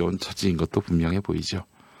돕기가 어려운 처지인 것도 분명해 보이죠.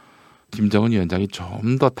 김정은 위원장이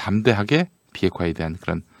좀 더 담대하게 비핵화에 대한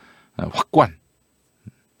그런 확고한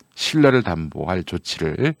신뢰를 담보할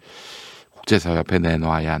조치를 국제사회 앞에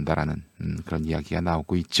내놓아야 한다라는 그런 이야기가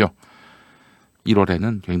나오고 있죠.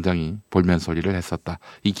 1월에는 굉장히 볼멘소리를 했었다.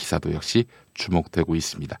 이 기사도 역시 주목되고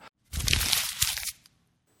있습니다.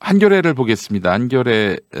 한겨레를 보겠습니다.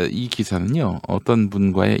 한겨레 이 기사는요, 어떤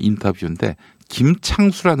분과의 인터뷰인데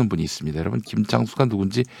김창수라는 분이 있습니다. 여러분, 김창수가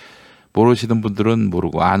누군지 모르시는 분들은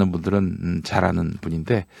모르고 아는 분들은 잘 아는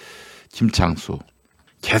분인데, 김창수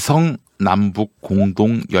개성 남북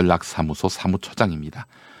공동연락사무소 사무처장입니다.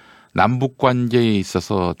 남북 관계에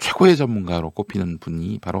있어서 최고의 전문가로 꼽히는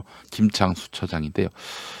분이 바로 김창수 처장인데요.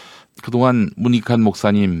 그동안 문익환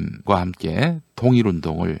목사님과 함께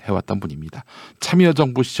통일운동을 해왔던 분입니다.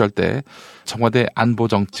 참여정부 시절 때 청와대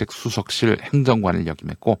안보정책수석실 행정관을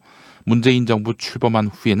역임했고, 문재인 정부 출범한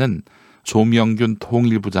후에는 조명균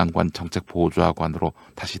통일부 장관 정책보좌관으로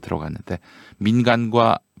다시 들어갔는데,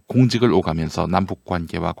 민간과 공직을 오가면서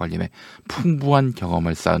남북관계와 관련해 풍부한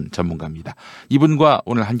경험을 쌓은 전문가입니다. 이분과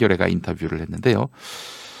오늘 한겨레가 인터뷰를 했는데요.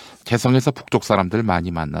 개성에서 북쪽 사람들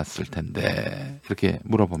많이 만났을 텐데 이렇게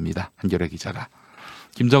물어봅니다. 한겨레 기자가.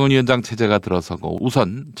 김정은 위원장 체제가 들어서고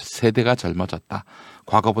우선 세대가 젊어졌다.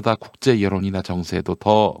 과거보다 국제 여론이나 정세에도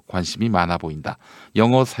더 관심이 많아 보인다.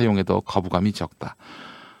 영어 사용에도 거부감이 적다.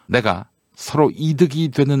 내가 서로 이득이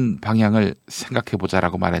되는 방향을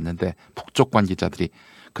생각해보자라고 말했는데, 북쪽 관계자들이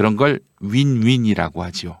그런 걸 윈윈이라고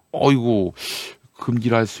하지요. 어이구,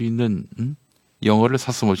 금기할 수 있는 영어를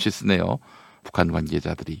서슴없이 쓰네요. 북한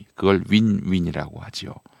관계자들이 그걸 윈윈이라고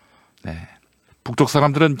하지요. 네. 북쪽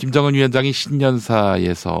사람들은 김정은 위원장이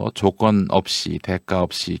신년사에서 조건 없이 대가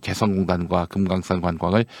없이 개성공단과 금강산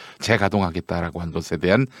관광을 재가동하겠다라고 한 것에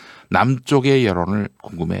대한 남쪽의 여론을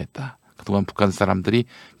궁금해했다. 그동안 북한 사람들이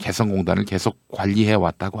개성공단을 계속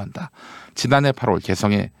관리해왔다고 한다. 지난해 8월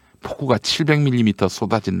개성에 폭우가 700mm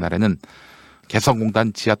쏟아진 날에는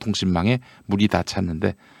개성공단 지하통신망에 물이 다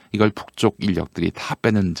찼는데 이걸 북쪽 인력들이 다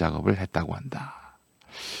빼는 작업을 했다고 한다.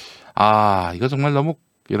 아, 이거 정말 너무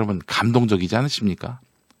여러분 감동적이지 않으십니까?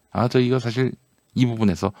 저 이거 사실 이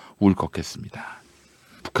부분에서 울컥했습니다.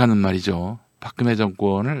 북한은 말이죠, 박근혜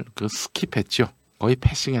정권을 스킵했죠. 거의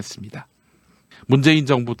패싱했습니다. 문재인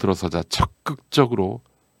정부 들어서자 적극적으로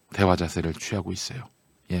대화 자세를 취하고 있어요.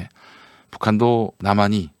 예, 북한도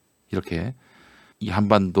나만이 이렇게 이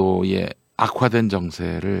한반도의 악화된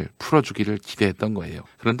정세를 풀어주기를 기대했던 거예요.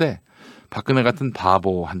 그런데 박근혜 같은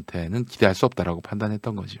바보한테는 기대할 수 없다라고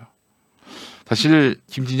판단했던 거죠. 사실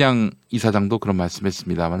김진양 이사장도 그런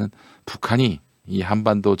말씀했습니다마는 북한이 이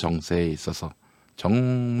한반도 정세에 있어서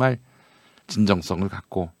정말 진정성을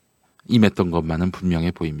갖고 임했던 것만은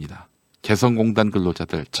분명해 보입니다. 개성공단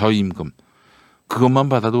근로자들 저임금, 그것만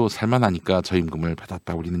받아도 살만하니까 저임금을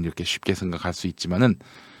받았다, 우리는 이렇게 쉽게 생각할 수 있지만은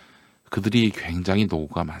그들이 굉장히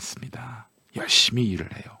노고가 많습니다. 열심히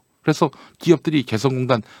일을 해요. 그래서 기업들이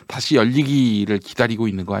개성공단 다시 열리기를 기다리고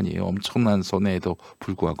있는 거 아니에요. 엄청난 손해에도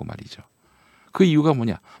불구하고 말이죠. 그 이유가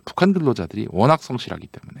뭐냐? 북한 근로자들이 워낙 성실하기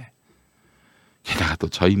때문에, 게다가 또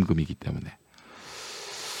저임금이기 때문에.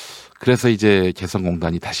 그래서 이제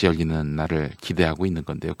개성공단이 다시 열리는 날을 기대하고 있는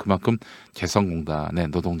건데요. 그만큼 개성공단의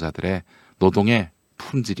노동자들의 노동의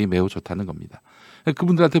품질이 매우 좋다는 겁니다.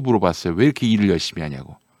 그분들한테 물어봤어요. 왜 이렇게 일을 열심히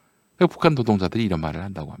하냐고. 북한 노동자들이 이런 말을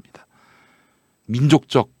한다고 합니다.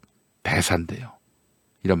 민족적 대사인데요.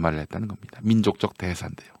 이런 말을 했다는 겁니다. 민족적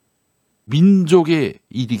대사인데요. 민족의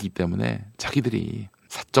일이기 때문에 자기들이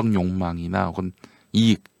사적 욕망이나 혹은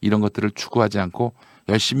이익 이런 것들을 추구하지 않고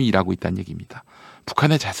열심히 일하고 있다는 얘기입니다.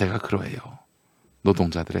 북한의 자세가 그러해요.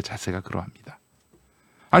 노동자들의 자세가 그러합니다.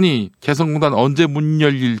 아니, 개성공단 언제 문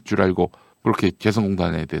열릴 줄 알고 그렇게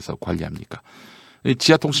개성공단에 대해서 관리합니까?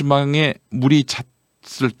 지하통신망에 물이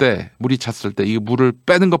찼을 때 이 물을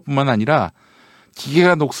빼는 것뿐만 아니라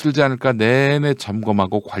기계가 녹슬지 않을까 내내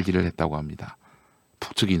점검하고 관리를 했다고 합니다.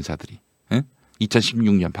 북측 인사들이.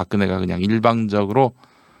 2016년 박근혜가 그냥 일방적으로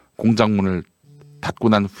공장문을 닫고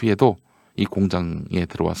난 후에도 이 공장에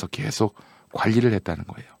들어와서 계속 관리를 했다는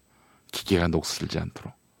거예요. 기계가 녹슬지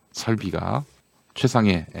않도록 설비가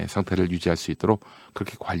최상의 상태를 유지할 수 있도록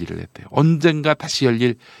그렇게 관리를 했대요. 언젠가 다시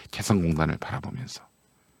열릴 개성공단을 바라보면서.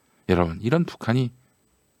 여러분, 이런 북한이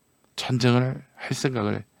전쟁을 할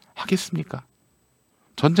생각을 하겠습니까?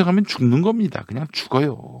 전쟁하면 죽는 겁니다. 그냥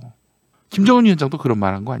죽어요. 김정은 위원장도 그런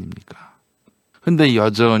말 한 거 아닙니까? 근데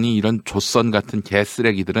여전히 이런 조선 같은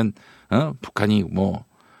개쓰레기들은 북한이 뭐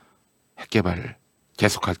핵개발을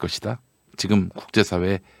계속할 것이다. 지금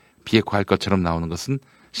국제사회에 비핵화할 것처럼 나오는 것은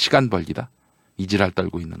시간 벌기다. 이지랄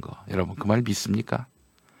떨고 있는 거. 여러분 그 말 믿습니까?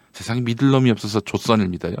 세상에 믿을 놈이 없어서 조선을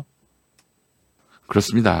믿어요?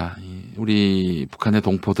 그렇습니다. 우리 북한의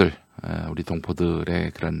동포들, 우리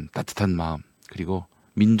동포들의 그런 따뜻한 마음, 그리고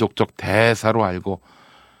민족적 대사로 알고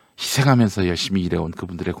희생하면서 열심히 일해온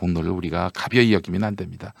그분들의 공로를 우리가 가벼이 여기면 안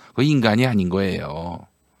됩니다. 그 인간이 아닌 거예요.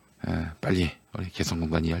 빨리 우리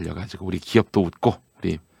개성공단이 열려가지고 우리 기업도 웃고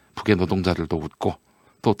우리 북의 노동자들도 웃고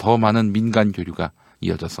또 더 많은 민간 교류가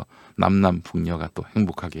이어져서 남남 북녀가 또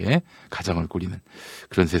행복하게 가정을 꾸리는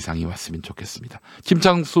그런 세상이 왔으면 좋겠습니다.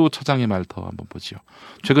 김창수 처장의 말 더 한번 보지요.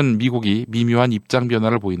 최근 미국이 미묘한 입장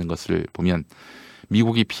변화를 보이는 것을 보면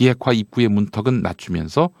미국이 비핵화 입구의 문턱은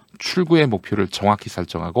낮추면서 출구의 목표를 정확히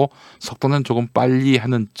설정하고 속도는 조금 빨리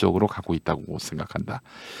하는 쪽으로 가고 있다고 생각한다.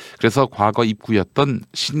 그래서 과거 입구였던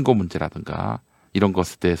신고 문제라든가 이런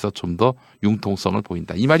것에 대해서 좀 더 융통성을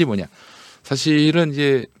보인다. 이 말이 뭐냐? 사실은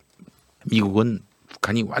이제 미국은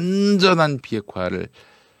북한이 완전한 비핵화를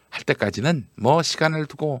할 때까지는 뭐 시간을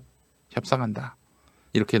두고 협상한다.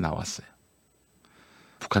 이렇게 나왔어요.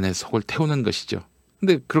 북한의 속을 태우는 것이죠.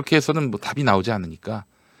 근데 그렇게 해서는 뭐 답이 나오지 않으니까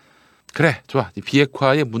그래 좋아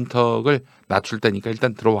비핵화의 문턱을 낮출 때니까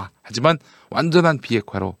일단 들어와. 하지만 완전한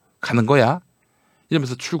비핵화로 가는 거야.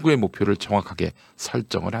 이러면서 출구의 목표를 정확하게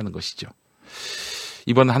설정을 하는 것이죠.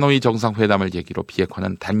 이번 하노이 정상회담을 계기로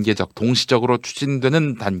비핵화는 단계적, 동시적으로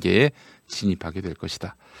추진되는 단계에 진입하게 될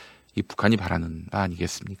것이다. 이 북한이 바라는 바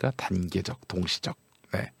아니겠습니까? 단계적, 동시적.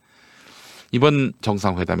 네. 이번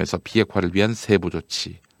정상회담에서 비핵화를 위한 세부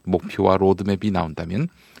조치, 목표와 로드맵이 나온다면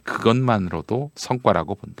그것만으로도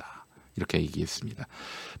성과라고 본다. 이렇게 얘기했습니다.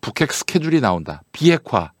 북핵 스케줄이 나온다.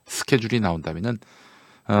 비핵화 스케줄이 나온다면은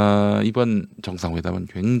이번 정상회담은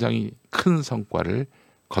굉장히 큰 성과를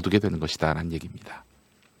거두게 되는 것이다라는 얘기입니다.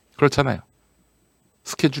 그렇잖아요.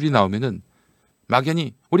 스케줄이 나오면은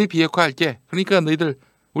막연히 우리 비핵화 할게. 그러니까 너희들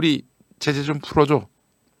우리 제재 좀 풀어줘.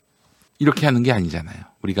 이렇게 하는 게 아니잖아요.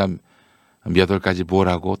 우리가 몇 월까지 뭘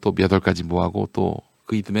하고 또 몇 월까지 뭐 하고 또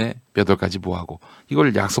그 이듬해 몇 월까지 뭐 하고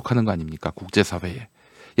이걸 약속하는 거 아닙니까? 국제사회에.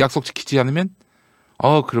 약속 지키지 않으면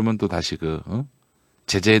그러면 또 다시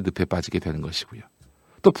제재의 늪에 빠지게 되는 것이고요.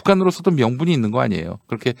 또 북한으로서도 명분이 있는 거 아니에요.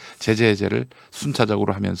 그렇게 제재 해제를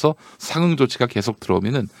순차적으로 하면서 상응 조치가 계속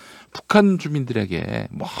들어오면은 북한 주민들에게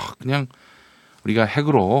뭐 그냥 우리가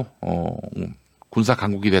핵으로 군사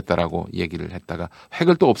강국이 됐다라고 얘기를 했다가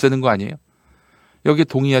핵을 또 없애는 거 아니에요? 여기에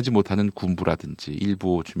동의하지 못하는 군부라든지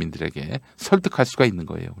일부 주민들에게 설득할 수가 있는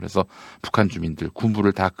거예요. 그래서 북한 주민들,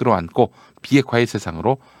 군부를 다 끌어안고 비핵화의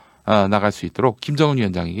세상으로 나갈 수 있도록 김정은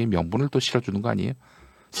위원장에게 명분을 또 실어주는 거 아니에요?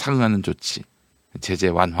 상응하는 조치, 제재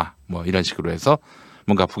완화 뭐 이런 식으로 해서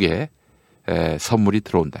뭔가 북에 선물이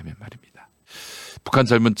들어온다면 말입니다. 북한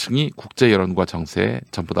젊은 층이 국제 여론과 정세에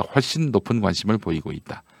전보다 훨씬 높은 관심을 보이고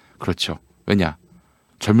있다. 그렇죠. 왜냐?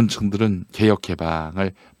 젊은 층들은 개혁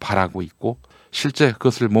개방을 바라고 있고 실제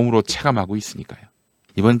그것을 몸으로 체감하고 있으니까요.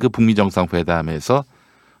 이번 그 북미 정상회담에서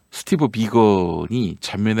스티브 비건이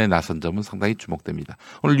전면에 나선 점은 상당히 주목됩니다.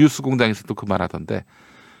 오늘 뉴스 공장에서도 그 말하던데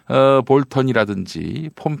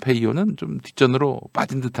볼턴이라든지 폼페이오는 좀 뒷전으로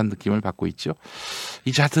빠진 듯한 느낌을 받고 있죠.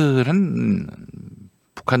 이 자들은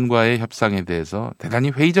북한과의 협상에 대해서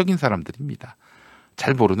대단히 회의적인 사람들입니다.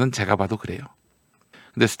 잘 모르는 제가 봐도 그래요.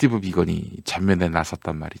 근데 스티브 비건이 전면에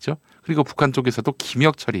나섰단 말이죠. 그리고 북한 쪽에서도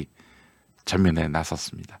김혁철이 전면에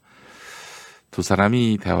나섰습니다. 두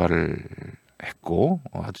사람이 대화를 했고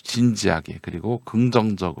아주 진지하게 그리고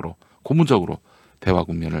긍정적으로 고무적으로 대화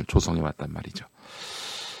국면을 조성해 왔단 말이죠.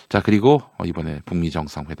 자, 그리고 이번에 북미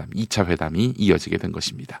정상회담 2차 회담이 이어지게 된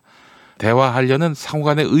것입니다. 대화하려는 상호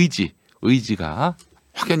간의 의지가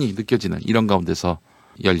확연히 느껴지는 이런 가운데서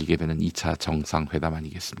열리게 되는 2차 정상회담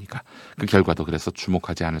아니겠습니까? 그 결과도 그래서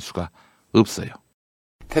주목하지 않을 수가 없어요.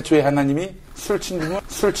 태초에 하나님이 술 친구는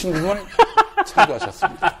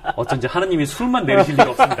창조하셨습니다. 어쩐지 하나님이 술만 내리실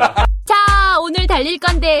리가 없습니다. 자, 오늘 달릴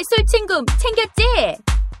건데 술친굼 챙겼지?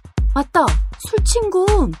 맞다,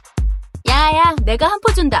 술친굼. 야야, 내가 한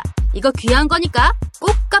포 준다. 이거 귀한 거니까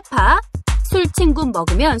꼭 갚아. 술친굼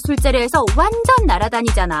먹으면 술자리에서 완전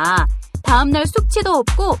날아다니잖아. 다음날 숙취도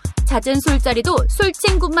없고 잦은 술자리도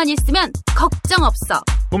술친굼만 있으면 걱정 없어.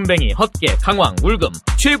 굼벵이, 헛개, 강황, 울금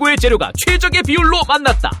최고의 재료가 최적의 비율로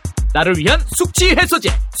만났다. 나를 위한 숙취 해소제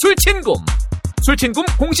술친굼. 술친굼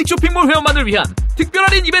공식 쇼핑몰 회원만을 위한 특별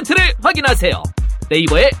할인 이벤트를 확인하세요.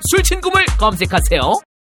 네이버에 술친굼을 검색하세요.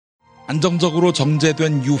 안정적으로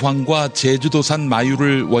정제된 유황과 제주도산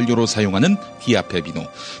마유를 원료로 사용하는 디아페비노.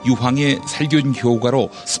 유황의 살균 효과로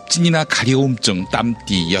습진이나 가려움증,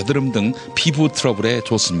 땀띠, 여드름 등 피부 트러블에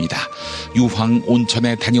좋습니다. 유황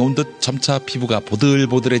온천에 다녀온 듯 점차 피부가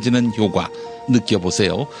보들보들해지는 효과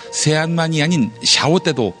느껴보세요. 세안만이 아닌 샤워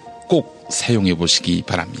때도 꼭 사용해 보시기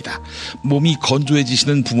바랍니다. 몸이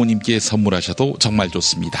건조해지시는 부모님께 선물하셔도 정말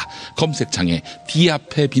좋습니다. 검색창에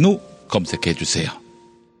디아페비노 검색해 주세요.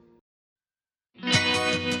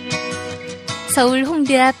 서울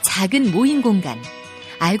홍대 앞 작은 모임 공간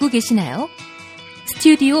알고 계시나요?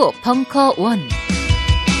 스튜디오 벙커원.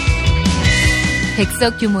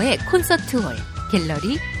 100석 규모의 콘서트홀,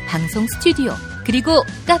 갤러리, 방송 스튜디오, 그리고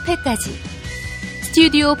카페까지.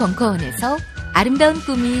 스튜디오 벙커원에서 아름다운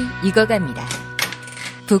꿈이 익어갑니다.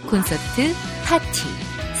 북콘서트, 파티,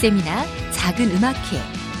 세미나, 작은 음악회,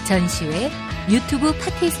 전시회, 유튜브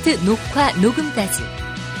팟캐스트 녹화, 녹음까지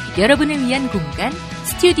여러분을 위한 공간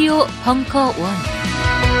스튜디오 벙커원.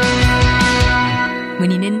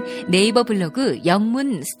 문의는 네이버 블로그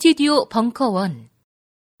영문 스튜디오 벙커원.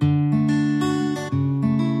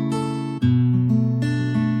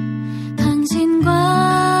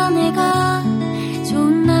 당신과 내가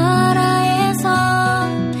좋은 나라에서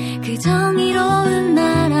그 정의로운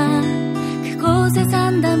나라 그곳에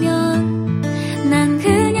산다면 난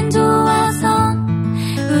그냥 좋아서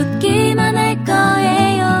웃기만 할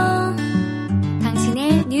거예요.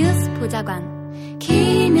 당신의 뉴스 보좌관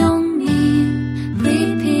김용민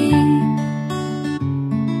브리핑.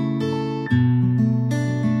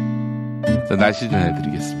 자, 날씨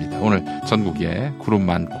전해드리겠습니다. 오늘 전국에 구름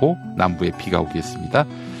많고 남부에 비가 오겠습니다.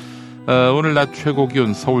 오늘 낮 최고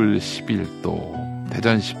기온 서울 11도,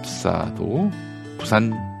 대전 14도,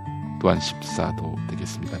 부산 또한 14도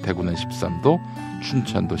되겠습니다. 대구는 13도,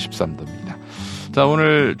 춘천도 13도입니다. 자,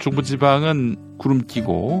 오늘 중부지방은 구름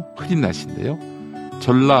끼고 흐린 날씨인데요.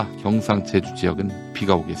 전라, 경상, 제주 지역은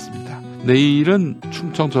비가 오겠습니다. 내일은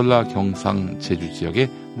충청, 전라, 경상, 제주 지역에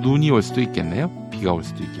눈이 올 수도 있겠네요. 비가 올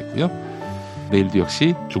수도 있겠고요. 내일도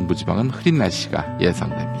역시 중부지방은 흐린 날씨가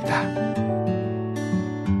예상됩니다.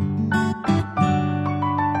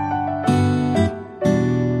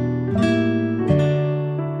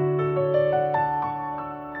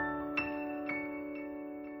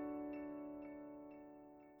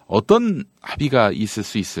 어떤 합의가 있을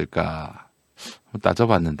수 있을까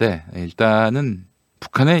따져봤는데, 일단은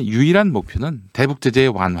북한의 유일한 목표는 대북 제재의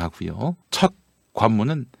완화고요. 첫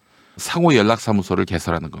관문은 상호 연락사무소를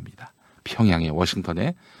개설하는 겁니다. 평양에,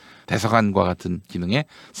 워싱턴에 대사관과 같은 기능의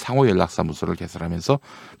상호 연락사무소를 개설하면서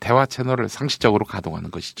대화 채널을 상시적으로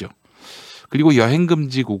가동하는 것이죠. 그리고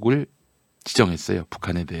여행금지국을 지정했어요.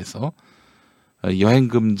 북한에 대해서.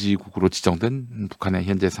 여행금지국으로 지정된 북한의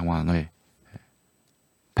현재 상황을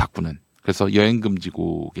바꾸는, 그래서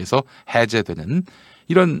여행금지국에서 해제되는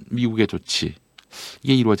이런 미국의 조치,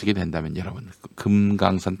 이게 이루어지게 된다면 여러분,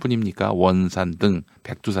 금강산뿐입니까? 원산 등,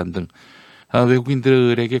 백두산 등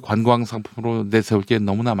외국인들에게 관광 상품으로 내세울 게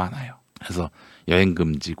너무나 많아요. 그래서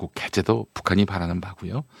여행금지국 해제도 북한이 바라는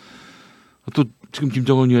바고요. 또 지금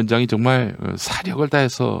김정은 위원장이 정말 사력을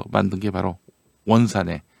다해서 만든 게 바로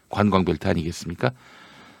원산의 관광벨트 아니겠습니까?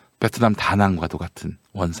 베트남 다낭과도 같은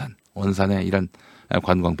원산의 이런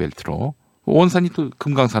관광벨트로, 원산이 또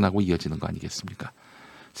금강산하고 이어지는 거 아니겠습니까?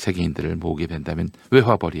 세계인들을 모으게 된다면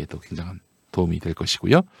외화벌이에도 굉장한 도움이 될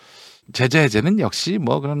것이고요. 제재 해제는 역시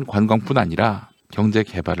그런 관광뿐 아니라 경제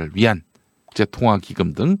개발을 위한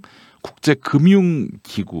국제통화기금 등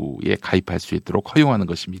국제금융기구에 가입할 수 있도록 허용하는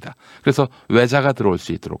것입니다. 그래서 외자가 들어올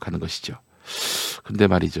수 있도록 하는 것이죠. 근데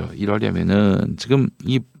말이죠, 이러려면은 지금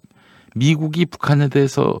이 미국이 북한에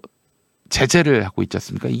대해서 제재를 하고 있지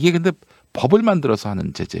않습니까? 이게 근데 법을 만들어서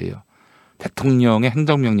하는 제재예요. 대통령의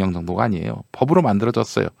행정명령 정도가 아니에요. 법으로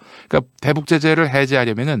만들어졌어요. 그러니까 대북 제재를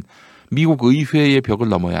해제하려면은 미국 의회의 벽을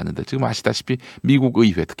넘어야 하는데, 지금 아시다시피 미국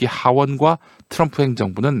의회, 특히 하원과 트럼프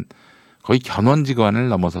행정부는 거의 견원지간을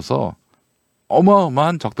넘어서서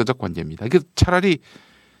어마어마한 적대적 관계입니다. 이게 차라리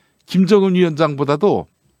김정은 위원장보다도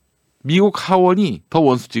미국 하원이 더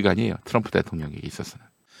원수지간이에요. 트럼프 대통령에게 있어서는.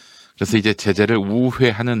 그래서 이제 제재를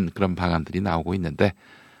우회하는 그런 방안들이 나오고 있는데,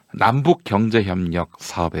 남북 경제협력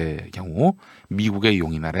사업의 경우 미국의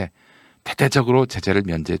용인 아래 대대적으로 제재를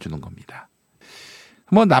면제해 주는 겁니다.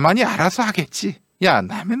 남한이 알아서 하겠지. 야,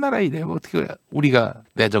 남의 나라 이래 어떻게 우리가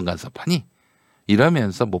내정 간섭하니?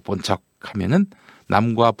 이러면서 못 본 척 하면은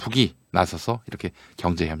남과 북이 나서서 이렇게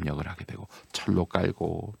경제 협력을 하게 되고 철로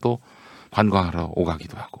깔고 또 관광하러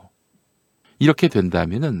오가기도 하고 이렇게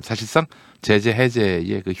된다면은 사실상 제재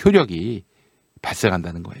해제의 그 효력이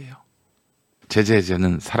발생한다는 거예요. 제재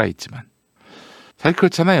해제는 살아있지만 사실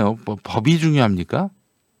그렇잖아요. 뭐 법이 중요합니까?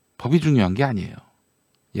 법이 중요한 게 아니에요.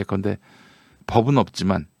 예컨대 법은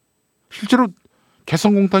없지만 실제로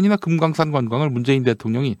개성공단이나 금강산 관광을 문재인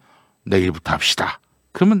대통령이 내일부터 합시다.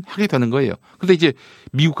 그러면 하게 되는 거예요. 근데 이제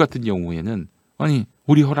미국 같은 경우에는 아니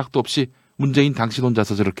우리 허락도 없이 문재인 당신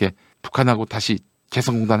혼자서 저렇게 북한하고 다시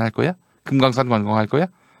개성공단 할 거야? 금강산 관광할 거야?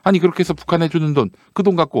 아니 그렇게 해서 북한에 주는 돈, 그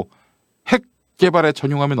돈 갖고 핵 개발에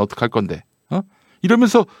전용하면 어떡할 건데?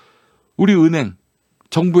 이러면서 우리 은행,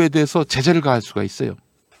 정부에 대해서 제재를 가할 수가 있어요.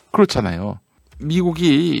 그렇잖아요.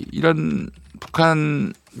 미국이 이런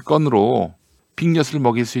북한 건으로 빅엿을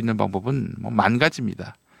먹일 수 있는 방법은 뭐 만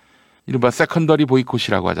가지입니다. 이른바 세컨더리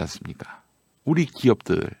보이콧이라고 하지 않습니까? 우리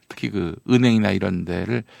기업들, 특히 그 은행이나 이런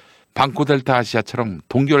데를 방코델타 아시아처럼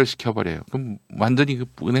동결시켜버려요. 그럼 완전히 그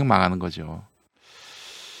은행 망하는 거죠.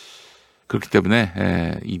 그렇기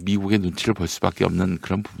때문에 이 미국의 눈치를 볼 수밖에 없는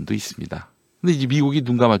그런 부분도 있습니다. 근데 이제 미국이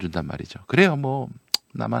눈 감아준단 말이죠. 그래요, 뭐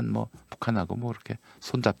나만 뭐 북한하고 뭐 이렇게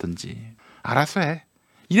손잡든지 알아서 해.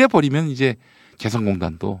 이래 버리면 이제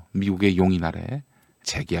개성공단도 미국의 용인 아래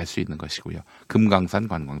재개할 수 있는 것이고요. 금강산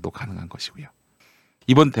관광도 가능한 것이고요.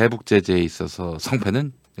 이번 대북 제재에 있어서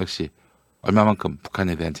성패는 역시 얼마만큼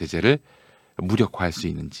북한에 대한 제재를 무력화할 수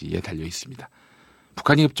있는지에 달려 있습니다.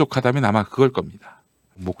 북한이 흡족하다면 아마 그걸 겁니다.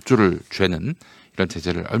 목줄을 죄는 이런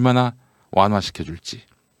제재를 얼마나 완화시켜줄지.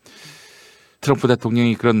 트럼프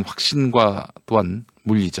대통령이 그런 확신과 또한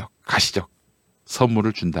물리적, 가시적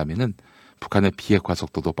선물을 준다면은 북한의 비핵화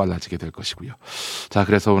속도도 빨라지게 될 것이고요. 자,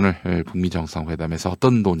 그래서 오늘 북미 정상회담에서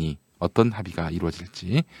어떤 논의, 어떤 합의가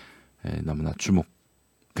이루어질지 너무나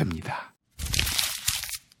주목됩니다.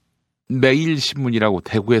 매일신문이라고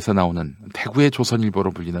대구에서 나오는 대구의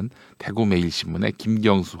조선일보로 불리는 대구 매일신문의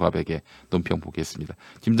김경수 화백의 논평 보겠습니다.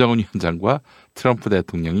 김정은 위원장과 트럼프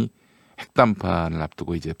대통령이 핵담판을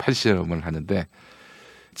앞두고 이제 팔씨름을 하는데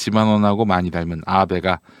지만원하고 많이 닮은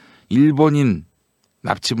아베가 일본인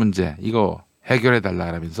납치 문제 이거 해결해달라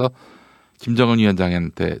하면서 김정은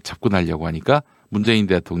위원장한테 접근하려고 하니까 문재인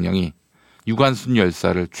대통령이 유관순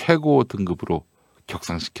열사를 최고 등급으로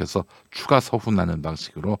격상시켜서 추가 서훈하는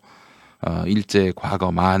방식으로 일제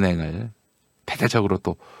과거 만행을 대대적으로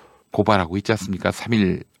또 고발하고 있지 않습니까?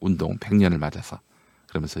 3.1 운동 100년을 맞아서.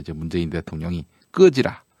 그러면서 이제 문재인 대통령이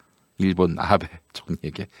끄지라. 일본 아베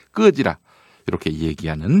총리에게 끄지라. 이렇게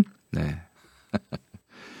얘기하는 네.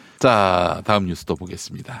 자, 다음 뉴스도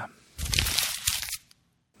보겠습니다.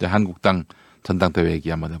 네, 한국당 전당대회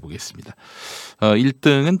얘기 한번 해보겠습니다.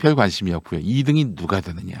 1등은 별 관심이 없고요. 2등이 누가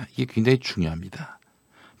되느냐. 이게 굉장히 중요합니다.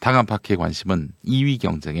 당 안팎의 관심은 2위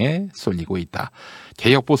경쟁에 쏠리고 있다.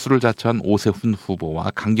 개혁보수를 자처한 오세훈 후보와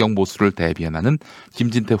강경보수를 대변하는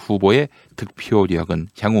김진태 후보의 득표력은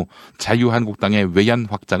향후 자유한국당의 외연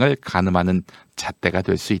확장을 가늠하는 잣대가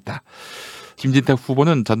될 수 있다. 김진태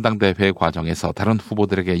후보는 전당대회 과정에서 다른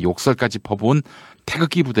후보들에게 욕설까지 퍼부은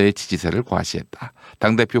태극기 부대의 지지세를 과시했다.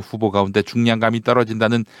 당대표 후보 가운데 중량감이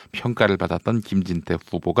떨어진다는 평가를 받았던 김진태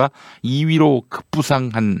후보가 2위로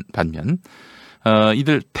급부상한 반면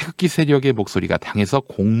이들 태극기 세력의 목소리가 당에서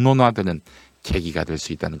공론화되는 계기가 될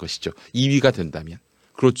수 있다는 것이죠. 2위가 된다면.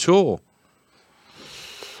 그렇죠.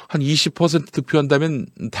 한 20% 득표한다면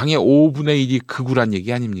당의 5분의 1이 극우란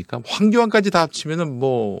얘기 아닙니까? 황교안까지 다 합치면은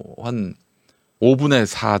뭐 한 5분의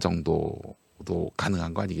 4 정도도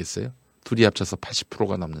가능한 거 아니겠어요? 둘이 합쳐서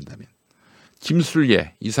 80%가 넘는다면.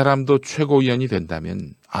 김술예, 이 사람도 최고위원이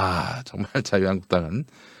된다면 정말 자유한국당은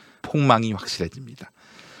폭망이 확실해집니다.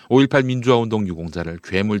 5.18 민주화운동 유공자를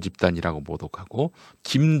괴물 집단이라고 모독하고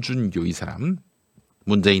김준규 이 사람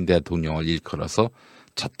문재인 대통령을 일컬어서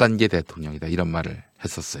첫 단계 대통령이다 이런 말을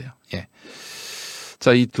했었어요. 예.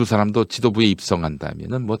 자, 이 두 사람도 지도부에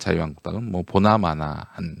입성한다면은 뭐 자유한국당은 뭐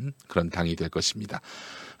보나마나한 그런 당이 될 것입니다.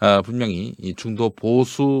 분명히 이 중도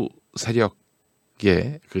보수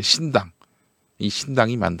세력의 그 신당, 이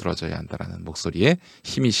신당이 만들어져야 한다라는 목소리에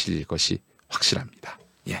힘이 실릴 것이 확실합니다.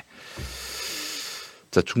 예.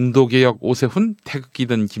 자, 중도개혁 오세훈,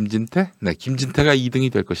 태극기든 김진태. 네, 김진태가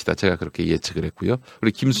 2등이 될 것이다. 제가 그렇게 예측을 했고요.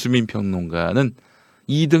 우리 김수민 평론가는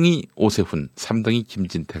 2등이 오세훈, 3등이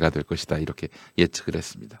김진태가 될 것이다. 이렇게 예측을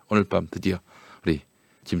했습니다. 오늘 밤 드디어 우리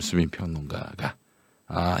김수민 평론가가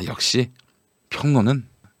역시 평론은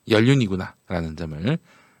연륜이구나 라는 점을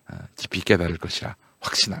깊이 깨달을 것이라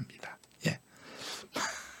확신합니다. 예.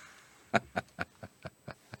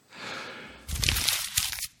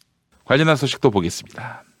 관련한 소식도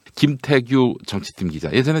보겠습니다. 김태규 정치팀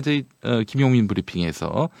기자. 예전에 저희 김용민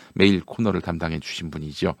브리핑에서 매일 코너를 담당해 주신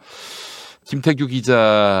분이죠. 김태규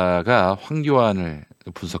기자가 황교안을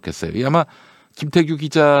분석했어요. 아마 김태규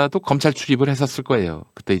기자도 검찰 출입을 했었을 거예요.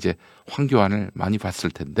 그때 이제 황교안을 많이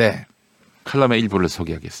봤을 텐데 칼럼의 일부를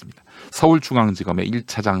소개하겠습니다. 서울중앙지검의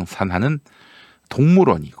 1차장 산하는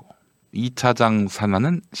동물원이고 2차장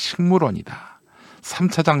산하는 식물원이다.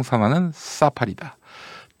 3차장 산하는 사파리다.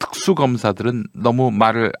 특수검사들은 너무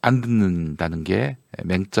말을 안 듣는다는 게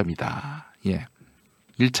맹점이다. 예.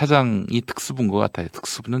 1차장이 특수부인 것 같아요.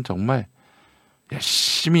 특수부는 정말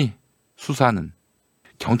열심히 수사하는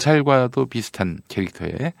경찰과도 비슷한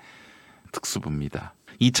캐릭터의 특수부입니다.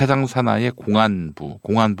 2차장 산하의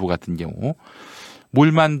공안부 같은 경우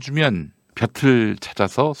물만 주면 볕을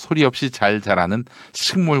찾아서 소리 없이 잘 자라는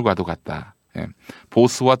식물과도 같다. 예.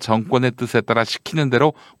 보스와 정권의 뜻에 따라 시키는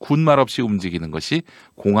대로 군말 없이 움직이는 것이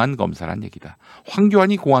공안검사란 얘기다.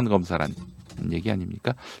 황교안이 공안검사란 얘기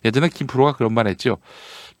아닙니까? 예전에 김프로가 그런 말 했죠.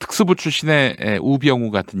 특수부 출신의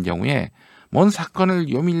우병우 같은 경우에 뭔 사건을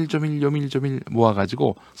요밀조밀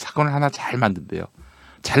모아가지고 사건을 하나 잘 만든대요.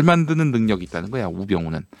 잘 만드는 능력이 있다는 거야,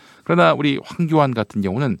 우병우는. 그러나 우리 황교안 같은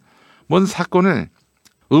경우는 뭔 사건을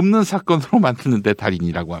없는 사건으로 만드는데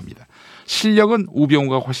달인이라고 합니다. 실력은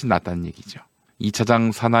우병우가 훨씬 낫다는 얘기죠.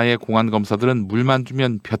 2차장 산하의 공안검사들은 물만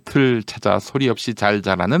주면 볕을 찾아 소리 없이 잘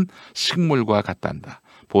자라는 식물과 같단다.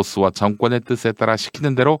 보스와 정권의 뜻에 따라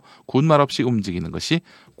시키는 대로 군말 없이 움직이는 것이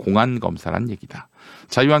공안검사란 얘기다.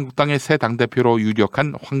 자유한국당의 새 당대표로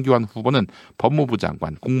유력한 황교안 후보는 법무부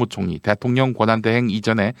장관, 국무총리, 대통령 권한대행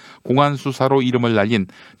이전에 공안수사로 이름을 날린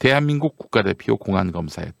대한민국 국가대표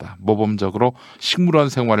공안검사였다. 모범적으로 식물원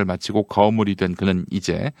생활을 마치고 거물이 된 그는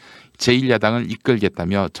이제 제1야당을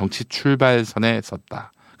이끌겠다며 정치 출발선에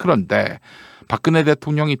섰다. 그런데 박근혜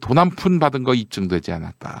대통령이 돈 한 푼 받은 거 입증되지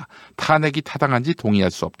않았다. 탄핵이 타당한지 동의할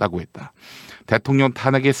수 없다고 했다. 대통령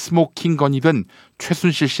탄핵의 스모킹 건이던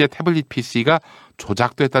최순실 씨의 태블릿 PC가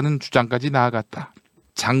조작됐다는 주장까지 나아갔다.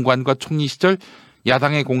 장관과 총리 시절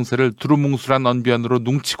야당의 공세를 두루뭉술한 언변으로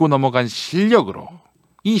뭉치고 넘어간 이 실력으로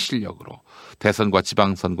대선과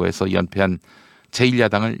지방선거에서 연패한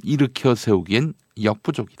제1야당을 일으켜 세우기엔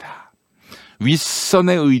역부족이다.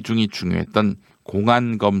 윗선의 의중이 중요했던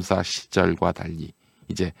공안검사 시절과 달리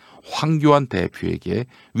이제 황교안 대표에게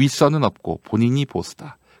윗선은 없고 본인이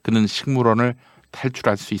보스다. 그는 식물원을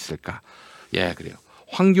탈출할 수 있을까? 예, 그래요.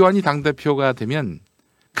 황교안이 당대표가 되면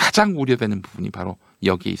가장 우려되는 부분이 바로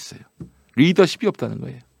여기에 있어요. 리더십이 없다는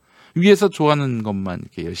거예요. 위에서 좋아하는 것만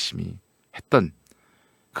이렇게 열심히 했던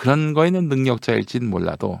그런 거에는 능력자일지는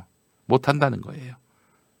몰라도 못한다는 거예요.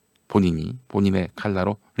 본인의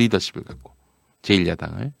칼라로 리더십을 갖고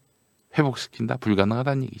제1야당을 회복시킨다?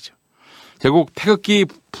 불가능하다는 얘기죠. 결국 태극기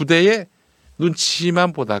부대의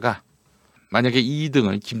눈치만 보다가 만약에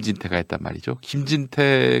 2등을 김진태가 했단 말이죠.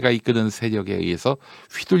 김진태가 이끄는 세력에 의해서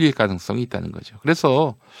휘둘릴 가능성이 있다는 거죠.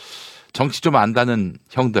 그래서 정치 좀 안다는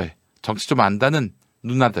형들, 정치 좀 안다는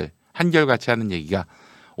누나들 한결같이 하는 얘기가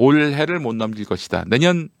올해를 못 넘길 것이다.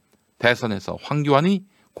 내년 대선에서 황교안이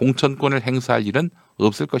공천권을 행사할 일은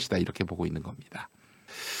없을 것이다. 이렇게 보고 있는 겁니다.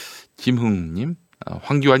 김흥님,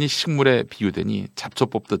 황교안이 식물에 비유되니 잡초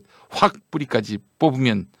뽑듯 확 뿌리까지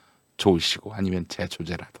뽑으면 좋으시고 아니면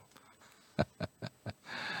제초제라도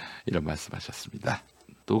이런 말씀하셨습니다.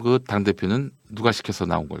 또 그 당대표는 누가 시켜서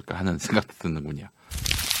나온 걸까 하는 생각도 드는군요.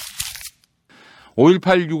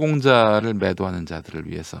 5.18 유공자를 매도하는 자들을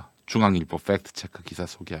위해서 중앙일보 팩트체크 기사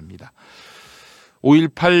소개합니다.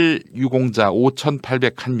 5.18 유공자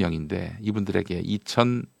 5,801명인데 이분들에게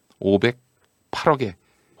 2,508억의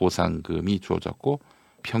보상금이 주어졌고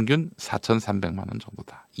평균 4,300만 원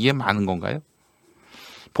정도다. 이게 많은 건가요?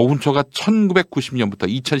 보훈처가 1990년부터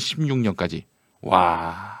 2016년까지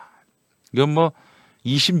와, 이건 뭐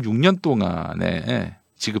 26년 동안에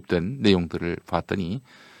지급된 내용들을 봤더니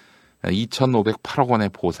 2,508억 원의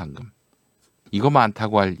보상금. 이거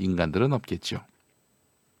많다고 할 인간들은 없겠죠.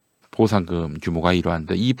 보상금 규모가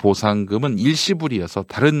이러한데 이 보상금은 일시불이어서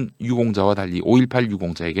다른 유공자와 달리 5.18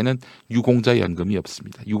 유공자에게는 유공자 연금이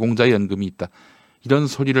없습니다. 유공자 연금이 있다. 이런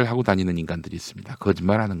소리를 하고 다니는 인간들이 있습니다.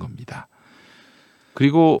 거짓말하는 겁니다.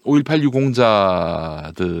 그리고 5.18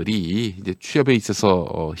 유공자들이 이제 취업에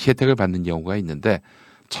있어서 혜택을 받는 경우가 있는데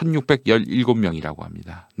 1,617명이라고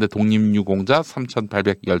합니다. 근데 독립유공자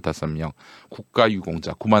 3,815명,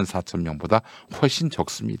 국가유공자 94,000명보다 훨씬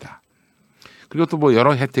적습니다. 그리고 또 뭐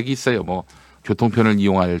여러 혜택이 있어요. 뭐 교통편을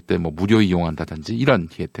이용할 때 뭐 무료 이용한다든지 이런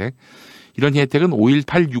혜택. 이런 혜택은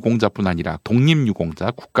 5.18 유공자뿐 아니라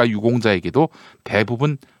독립유공자, 국가유공자에게도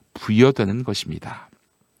대부분 부여되는 것입니다.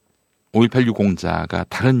 5.18 유공자가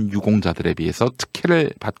다른 유공자들에 비해서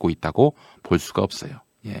특혜를 받고 있다고 볼 수가 없어요.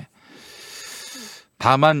 예.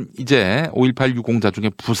 다만 이제 5.18 유공자 중에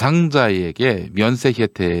부상자에게 면세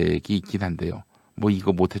혜택이 있긴 한데요. 뭐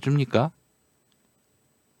이거 못 해줍니까?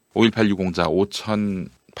 5.18 유공자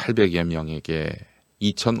 5,800여 명에게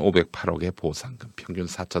 2,508억의 보상금, 평균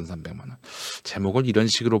 4,300만 원. 제목을 이런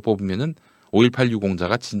식으로 뽑으면은 5.18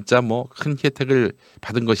 유공자가 진짜 뭐 큰 혜택을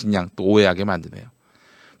받은 것이냐 또 오해하게 만드네요.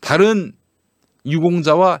 다른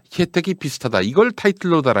유공자와 혜택이 비슷하다. 이걸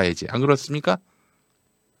타이틀로 달아야지. 안 그렇습니까?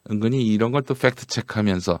 은근히 이런 걸 또 팩트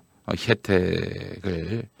체크하면서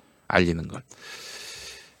혜택을 알리는 것.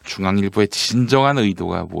 중앙일보의 진정한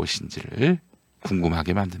의도가 무엇인지를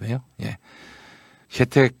궁금하게 만드네요. 예.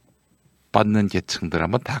 혜택 받는 계층들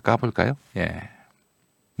한번 다 까볼까요? 예.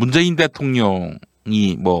 문재인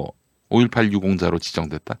대통령이 뭐 5.18 유공자로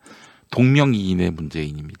지정됐다. 동명이인의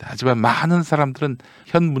문재인입니다. 하지만 많은 사람들은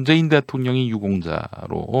현 문재인 대통령이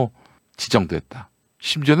유공자로 지정됐다.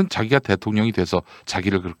 심지어는 자기가 대통령이 돼서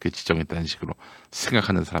자기를 그렇게 지정했다는 식으로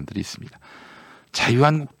생각하는 사람들이 있습니다.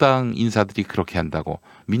 자유한국당 인사들이 그렇게 한다고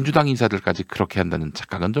민주당 인사들까지 그렇게 한다는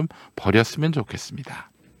착각은 좀 버렸으면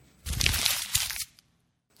좋겠습니다.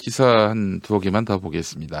 기사 한 두어 개만 더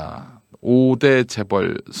보겠습니다. 5대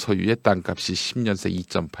재벌 소유의 땅값이 10년 새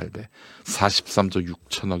 2.8배, 43조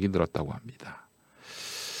 6천억이 늘었다고 합니다.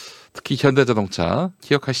 특히 현대자동차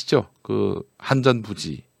기억하시죠? 그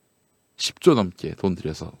한전부지 10조 넘게 돈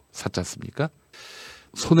들여서 샀지 않습니까?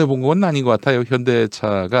 손해본 건 아닌 것 같아요.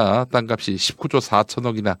 현대차가 땅값이 19조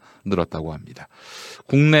 4천억이나 늘었다고 합니다.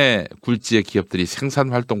 국내 굴지의 기업들이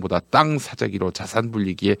생산활동보다 땅 사재기로 자산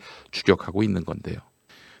불리기에 주력하고 있는 건데요.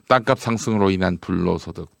 땅값 상승으로 인한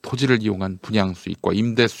불로소득, 토지를 이용한 분양 수익과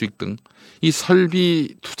임대 수익 등 이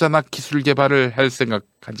설비 투자나 기술 개발을 할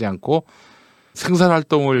생각하지 않고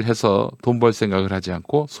생산활동을 해서 돈 벌 생각을 하지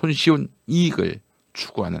않고 손쉬운 이익을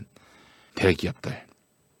추구하는 대기업들.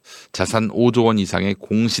 자산 5조 원 이상의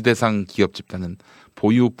공시대상 기업 집단은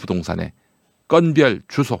보유 부동산의 건별,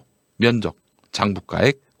 주소, 면적,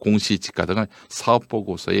 장부가액, 공시지가 등을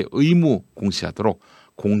사업보고서에 의무 공시하도록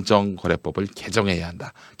공정거래법을 개정해야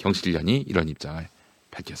한다. 경실련이 이런 입장을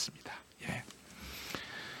밝혔습니다. 예.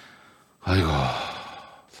 아이고,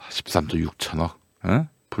 43조 6천억, 어?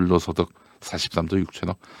 불로소득 43조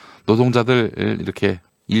 6천억. 노동자들 이렇게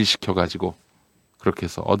일 시켜가지고 그렇게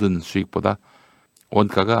해서 얻은 수익보다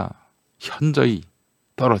원가가 현저히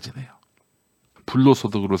떨어지네요.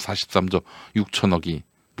 불로소득으로 43조 6천억이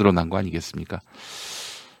늘어난 거 아니겠습니까?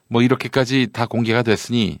 뭐 이렇게까지 다 공개가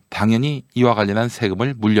됐으니 당연히 이와 관련한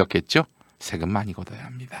세금을 물렸겠죠. 세금 많이 걷어야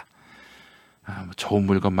합니다. 뭐 좋은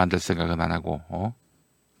물건 만들 생각은 안 하고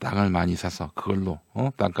땅을 많이 사서 그걸로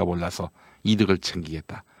땅값 올라서 이득을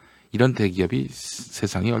챙기겠다. 이런 대기업이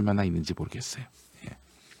세상에 얼마나 있는지 모르겠어요. 예.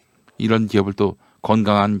 이런 기업을 또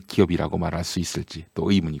건강한 기업이라고 말할 수 있을지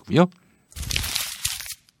또 의문이고요.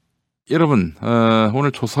 여러분,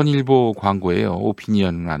 오늘 조선일보 광고예요.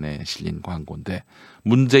 오피니언 안에 실린 광고인데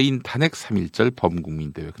문재인 탄핵 3.1절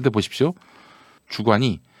범국민대회. 근데 보십시오.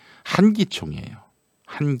 주관이 한기총이에요.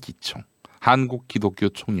 한기총.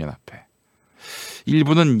 한국기독교총연합회.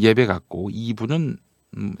 1부는 예배 같고 2부는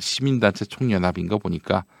시민단체 총연합인 거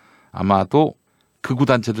보니까 아마도 극우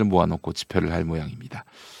단체들 모아놓고 집회를 할 모양입니다.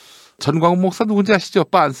 전광훈 목사 누군지 아시죠?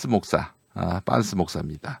 빤스 목사. 빤스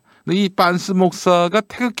목사입니다. 근데 이 빤스 목사가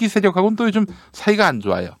태극기 세력하고는 또 요즘 사이가 안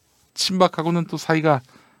좋아요. 친박하고는 또 사이가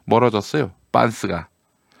멀어졌어요. 빤스가.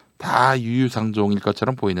 다 유유상종일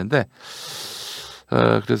것처럼 보이는데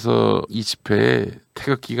그래서 이 집회에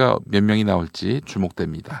태극기가 몇 명이 나올지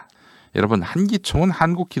주목됩니다. 여러분, 한기총은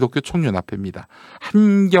한국기독교총연합회입니다.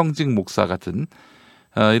 한경직 목사 같은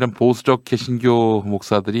이런 보수적 개신교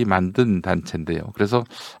목사들이 만든 단체인데요. 그래서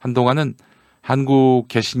한동안은 한국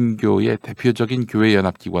개신교의 대표적인 교회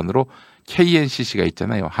연합기관으로 KNCC가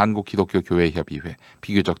있잖아요. 한국기독교교회협의회.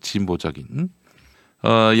 비교적 진보적인.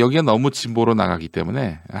 여기가 너무 진보로 나가기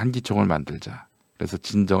때문에 한기총을 만들자. 그래서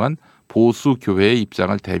진정한 보수 교회의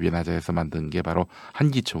입장을 대변하자 해서 만든 게 바로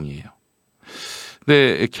한기총이에요.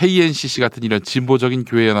 근데 KNCC 같은 이런 진보적인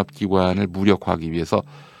교회 연합기관을 무력화하기 위해서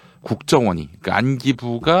국정원이, 그러니까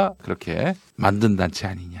안기부가 그렇게 만든 단체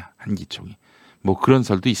아니냐, 한기총이. 뭐 그런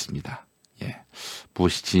설도 있습니다. 예.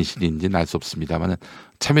 무엇이 진실인지는 알 수 없습니다만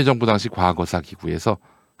참여정부 당시 과거사 기구에서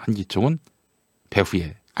한기총은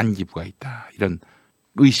배후에 안기부가 있다. 이런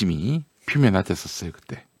의심이 표면화됐었어요,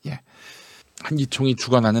 그때. 예. 한기총이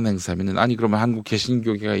주관하는 행사면은 아니 그러면 한국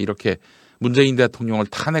개신교계가 이렇게 문재인 대통령을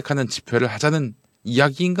탄핵하는 집회를 하자는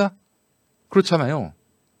이야기인가? 그렇잖아요.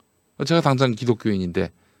 제가 당장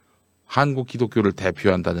기독교인인데 한국 기독교를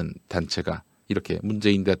대표한다는 단체가 이렇게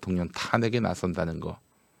문재인 대통령 탄핵에 나선다는 거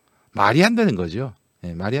말이 안 되는 거죠.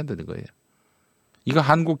 네, 말이 안 되는 거예요. 이거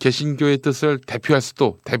한국 개신교의 뜻을 대변할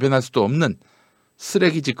수도 없는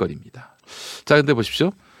쓰레기 짓거리입니다. 자, 근데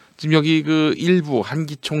보십시오. 지금 여기 그 일부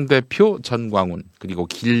한기총 대표 전광훈, 그리고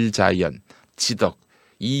길자연, 지덕,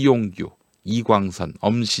 이용규, 이광선,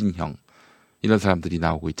 엄신형 이런 사람들이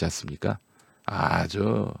나오고 있지 않습니까?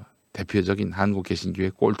 아주 대표적인 한국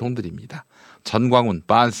개신교의 꼴통들입니다. 전광훈,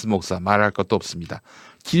 빤스 목사 말할 것도 없습니다.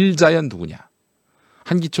 길자연 누구냐?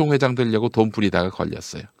 한기총 회장 되려고 돈 뿌리다가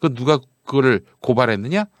걸렸어요. 누가 그거를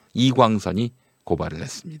고발했느냐? 이광선이 고발을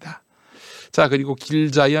했습니다. 자, 그리고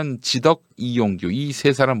길자연, 지덕, 이용규 이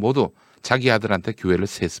세 사람 모두 자기 아들한테 교회를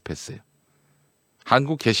세습했어요.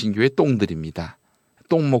 한국 개신교의 똥들입니다.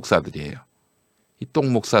 똥 목사들이에요. 이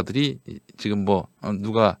똥 목사들이 지금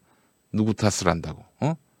누구 탓을 한다고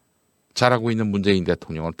잘하고 있는 문재인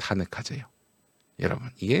대통령을 탄핵하재요. 여러분,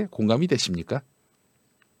 이게 공감이 되십니까?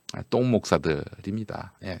 똥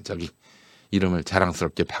목사들입니다. 예, 저기 이름을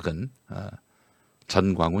자랑스럽게 박은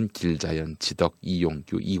전광훈, 길자연, 지덕,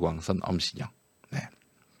 이용규, 이광선, 엄신영. 네.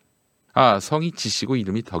 성이 지시고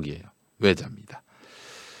이름이 덕이에요. 외자입니다.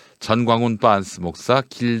 전광훈 빤스 목사,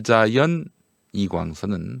 길자연,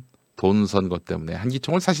 이광선은 돈 선거 때문에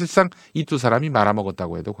한기총을 사실상 이 두 사람이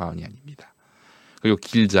말아먹었다고 해도 과언이 아닙니다. 그리고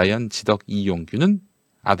길자연, 지덕, 이용규는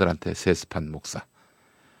아들한테 세습한 목사.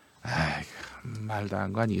 말도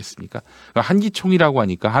안 거 아니겠습니까? 한기총이라고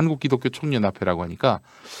하니까, 한국기독교 총연합회라고 하니까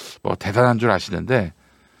대단한 줄 아시는데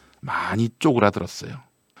많이 쪼그라들었어요.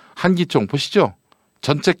 한기총 보시죠.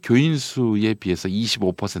 전체 교인 수에 비해서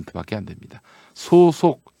 25%밖에 안 됩니다.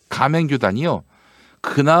 소속 가맹교단이요.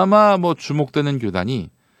 그나마 주목되는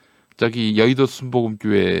교단이 저기 여의도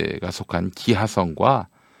순복음교회가 속한 기하성과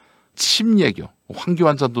침례교,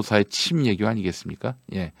 황교안 전도사의 침례교 아니겠습니까?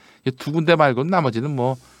 예. 두 군데 말고는 나머지는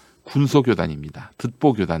군소교단입니다.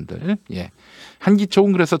 듣보교단들. 예.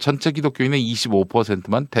 한기총은 그래서 전체 기독교인의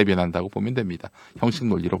 25%만 대변한다고 보면 됩니다. 형식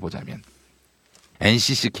논리로 보자면.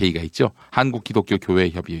 NCCK가 있죠.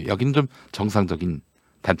 한국기독교교회협의회. 여기는 좀 정상적인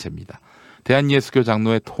단체입니다. 대한예수교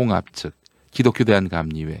장로회 통합 측, 기독교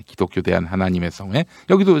대한감리회, 기독교 대한 하나님의 성회,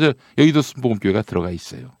 여기도 여의도 순복음교회가 들어가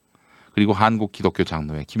있어요. 그리고 한국기독교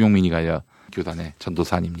장로회, 김용민이가 교단의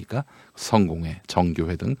전도사 아닙니까? 성공회,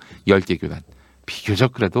 정교회 등 10개 교단.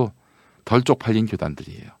 비교적 그래도 덜 쪽팔린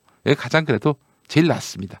교단들이에요. 여기 가장 그래도 제일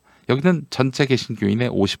낫습니다. 여기는 전체 개신교인의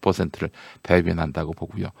 50%를 대변한다고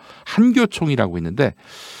보고요. 한교총이라고 있는데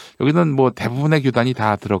여기는 대부분의 교단이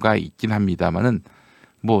다 들어가 있긴 합니다만은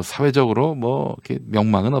사회적으로 이렇게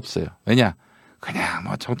명망은 없어요. 왜냐?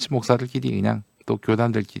 그냥 정치 목사들끼리 그냥 또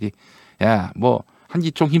교단들끼리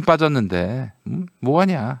한기총 힘 빠졌는데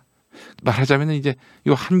뭐하냐? 말하자면 이제 이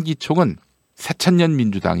한기총은 새천년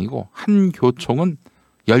민주당이고 한교총은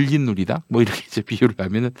열린누리당 이렇게 이제 비유를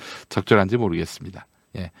하면은 적절한지 모르겠습니다.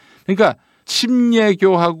 예. 그러니까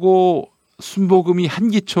침례교하고 순복음이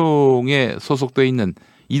한기총에 소속되어 있는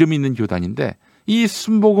이름 있는 교단인데 이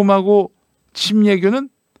순복음하고 침례교는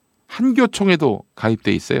한교총에도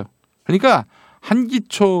가입돼 있어요. 그러니까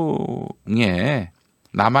한기총에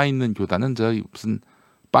남아있는 교단은 무슨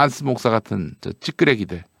빤스 목사 같은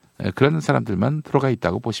찌끄레기들 그런 사람들만 들어가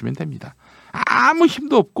있다고 보시면 됩니다. 아무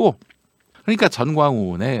힘도 없고 그러니까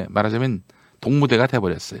전광훈의 말하자면 동무대가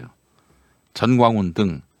돼버렸어요. 전광훈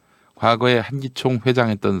등 과거에 한기총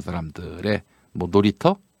회장했던 사람들의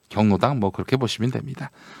놀이터, 경로당 그렇게 보시면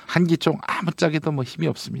됩니다. 한기총 아무짝에도 힘이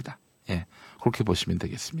없습니다. 예, 그렇게 보시면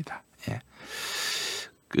되겠습니다. 예.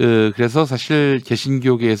 그래서 사실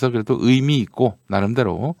개신교계에서 그래도 의미 있고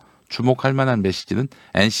나름대로 주목할 만한 메시지는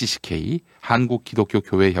NCCK,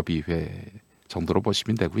 한국기독교교회협의회 정도로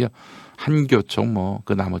보시면 되고요. 한교총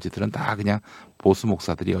그 나머지들은 다 그냥 보수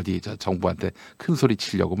목사들이 어디 정부한테 큰 소리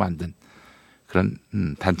치려고 만든 그런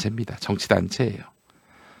단체입니다. 정치 단체예요.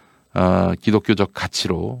 기독교적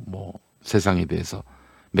가치로 세상에 대해서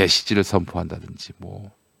메시지를 선포한다든지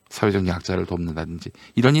사회적 약자를 돕는다든지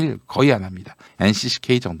이런 일 거의 안 합니다.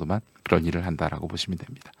 NCCK 정도만 그런 일을 한다라고 보시면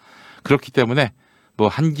됩니다. 그렇기 때문에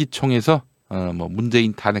한기총에서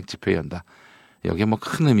문재인 탄핵 집회 연다. 여기에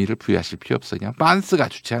큰 의미를 부여하실 필요 없어요. 그냥 빤스가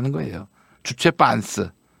주최하는 거예요. 주최 빤스.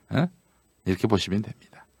 이렇게 보시면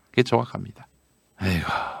됩니다. 그게 정확합니다. 에이구,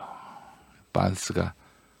 빤스가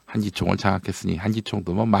한기총을 장악했으니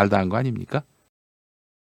한기총도 말도 안 거 아닙니까?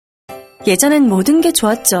 예전엔 모든 게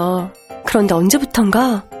좋았죠. 그런데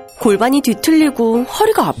언제부턴가 골반이 뒤틀리고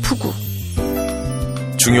허리가 아프고.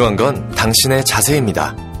 중요한 건 당신의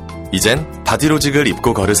자세입니다. 이젠 바디로직을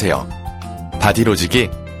입고 걸으세요. 바디로직이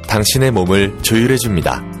당신의 몸을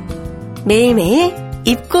조율해줍니다. 매일매일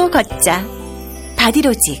입고 걷자.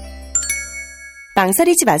 바디로직.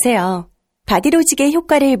 망설이지 마세요. 바디로직의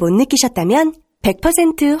효과를 못 느끼셨다면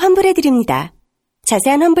 100% 환불해드립니다.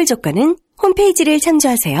 자세한 환불 조건은 홈페이지를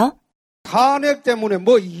참조하세요. 탄핵 때문에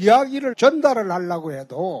뭐 이야기를 전달을 하려고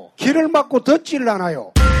해도 길을 막고 듣질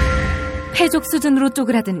않아요. 패족 수준으로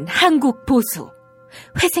쪼그라든 한국 보수.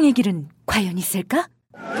 회생의 길은 과연 있을까?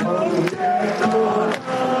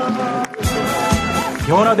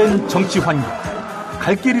 변화된 정치 환경,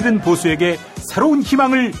 갈 길 잃은 보수에게 새로운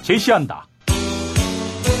희망을 제시한다.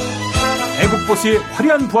 애국 보수의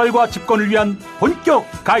화려한 부활과 집권을 위한 본격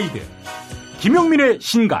가이드, 김용민의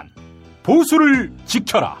신간, 보수를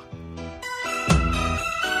지켜라.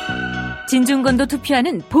 진중권도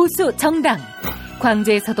투표하는 보수 정당,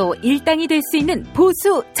 광주에서도 일당이 될 수 있는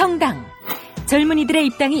보수 정당, 젊은이들의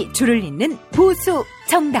입당이 줄을 잇는 보수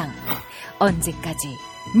정당. 언제까지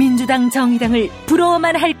민주당 정의당을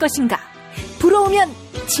부러워만 할 것인가? 부러우면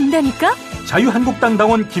진다니까? 자유한국당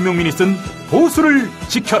당원 김용민이 쓴 보수를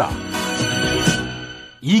지켜라.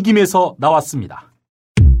 이김에서 나왔습니다.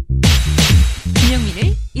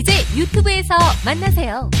 김용민을 이제 유튜브에서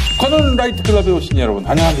만나세요. 저는 라이트클럽에 오신 여러분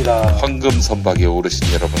환영합니다. 황금 선박에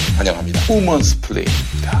오르신 여러분 환영합니다. 우먼스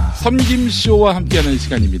플레이입니다. 섬김쇼와 함께하는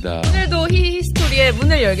시간입니다. 오늘도 히스토리의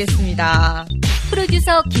문을 열겠습니다.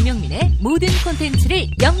 프로듀서 김용민의 모든 콘텐츠를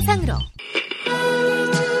영상으로.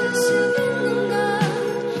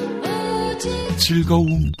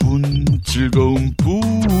 즐거운 분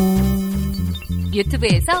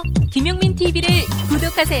유튜브에서 김용민 TV를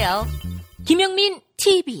구독하세요. 김용민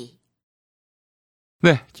TV.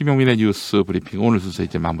 네, 김용민의 뉴스 브리핑 오늘 순서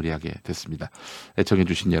이제 마무리하게 됐습니다.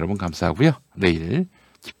 애청해주신 여러분 감사하고요. 내일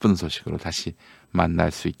기쁜 소식으로 다시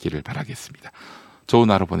만날 수 있기를 바라겠습니다. 좋은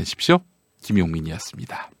하루 보내십시오.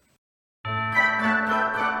 김용민이었습니다.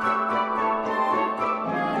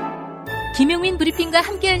 김용민 브리핑과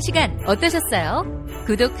함께한 시간 어떠셨어요?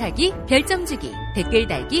 구독하기, 별점 주기, 댓글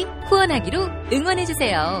달기, 후원하기로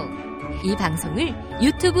응원해주세요. 이 방송을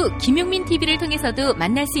유튜브 김용민 TV를 통해서도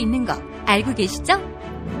만날 수 있는 거 알고 계시죠?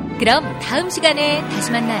 그럼 다음 시간에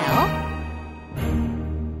다시 만나요.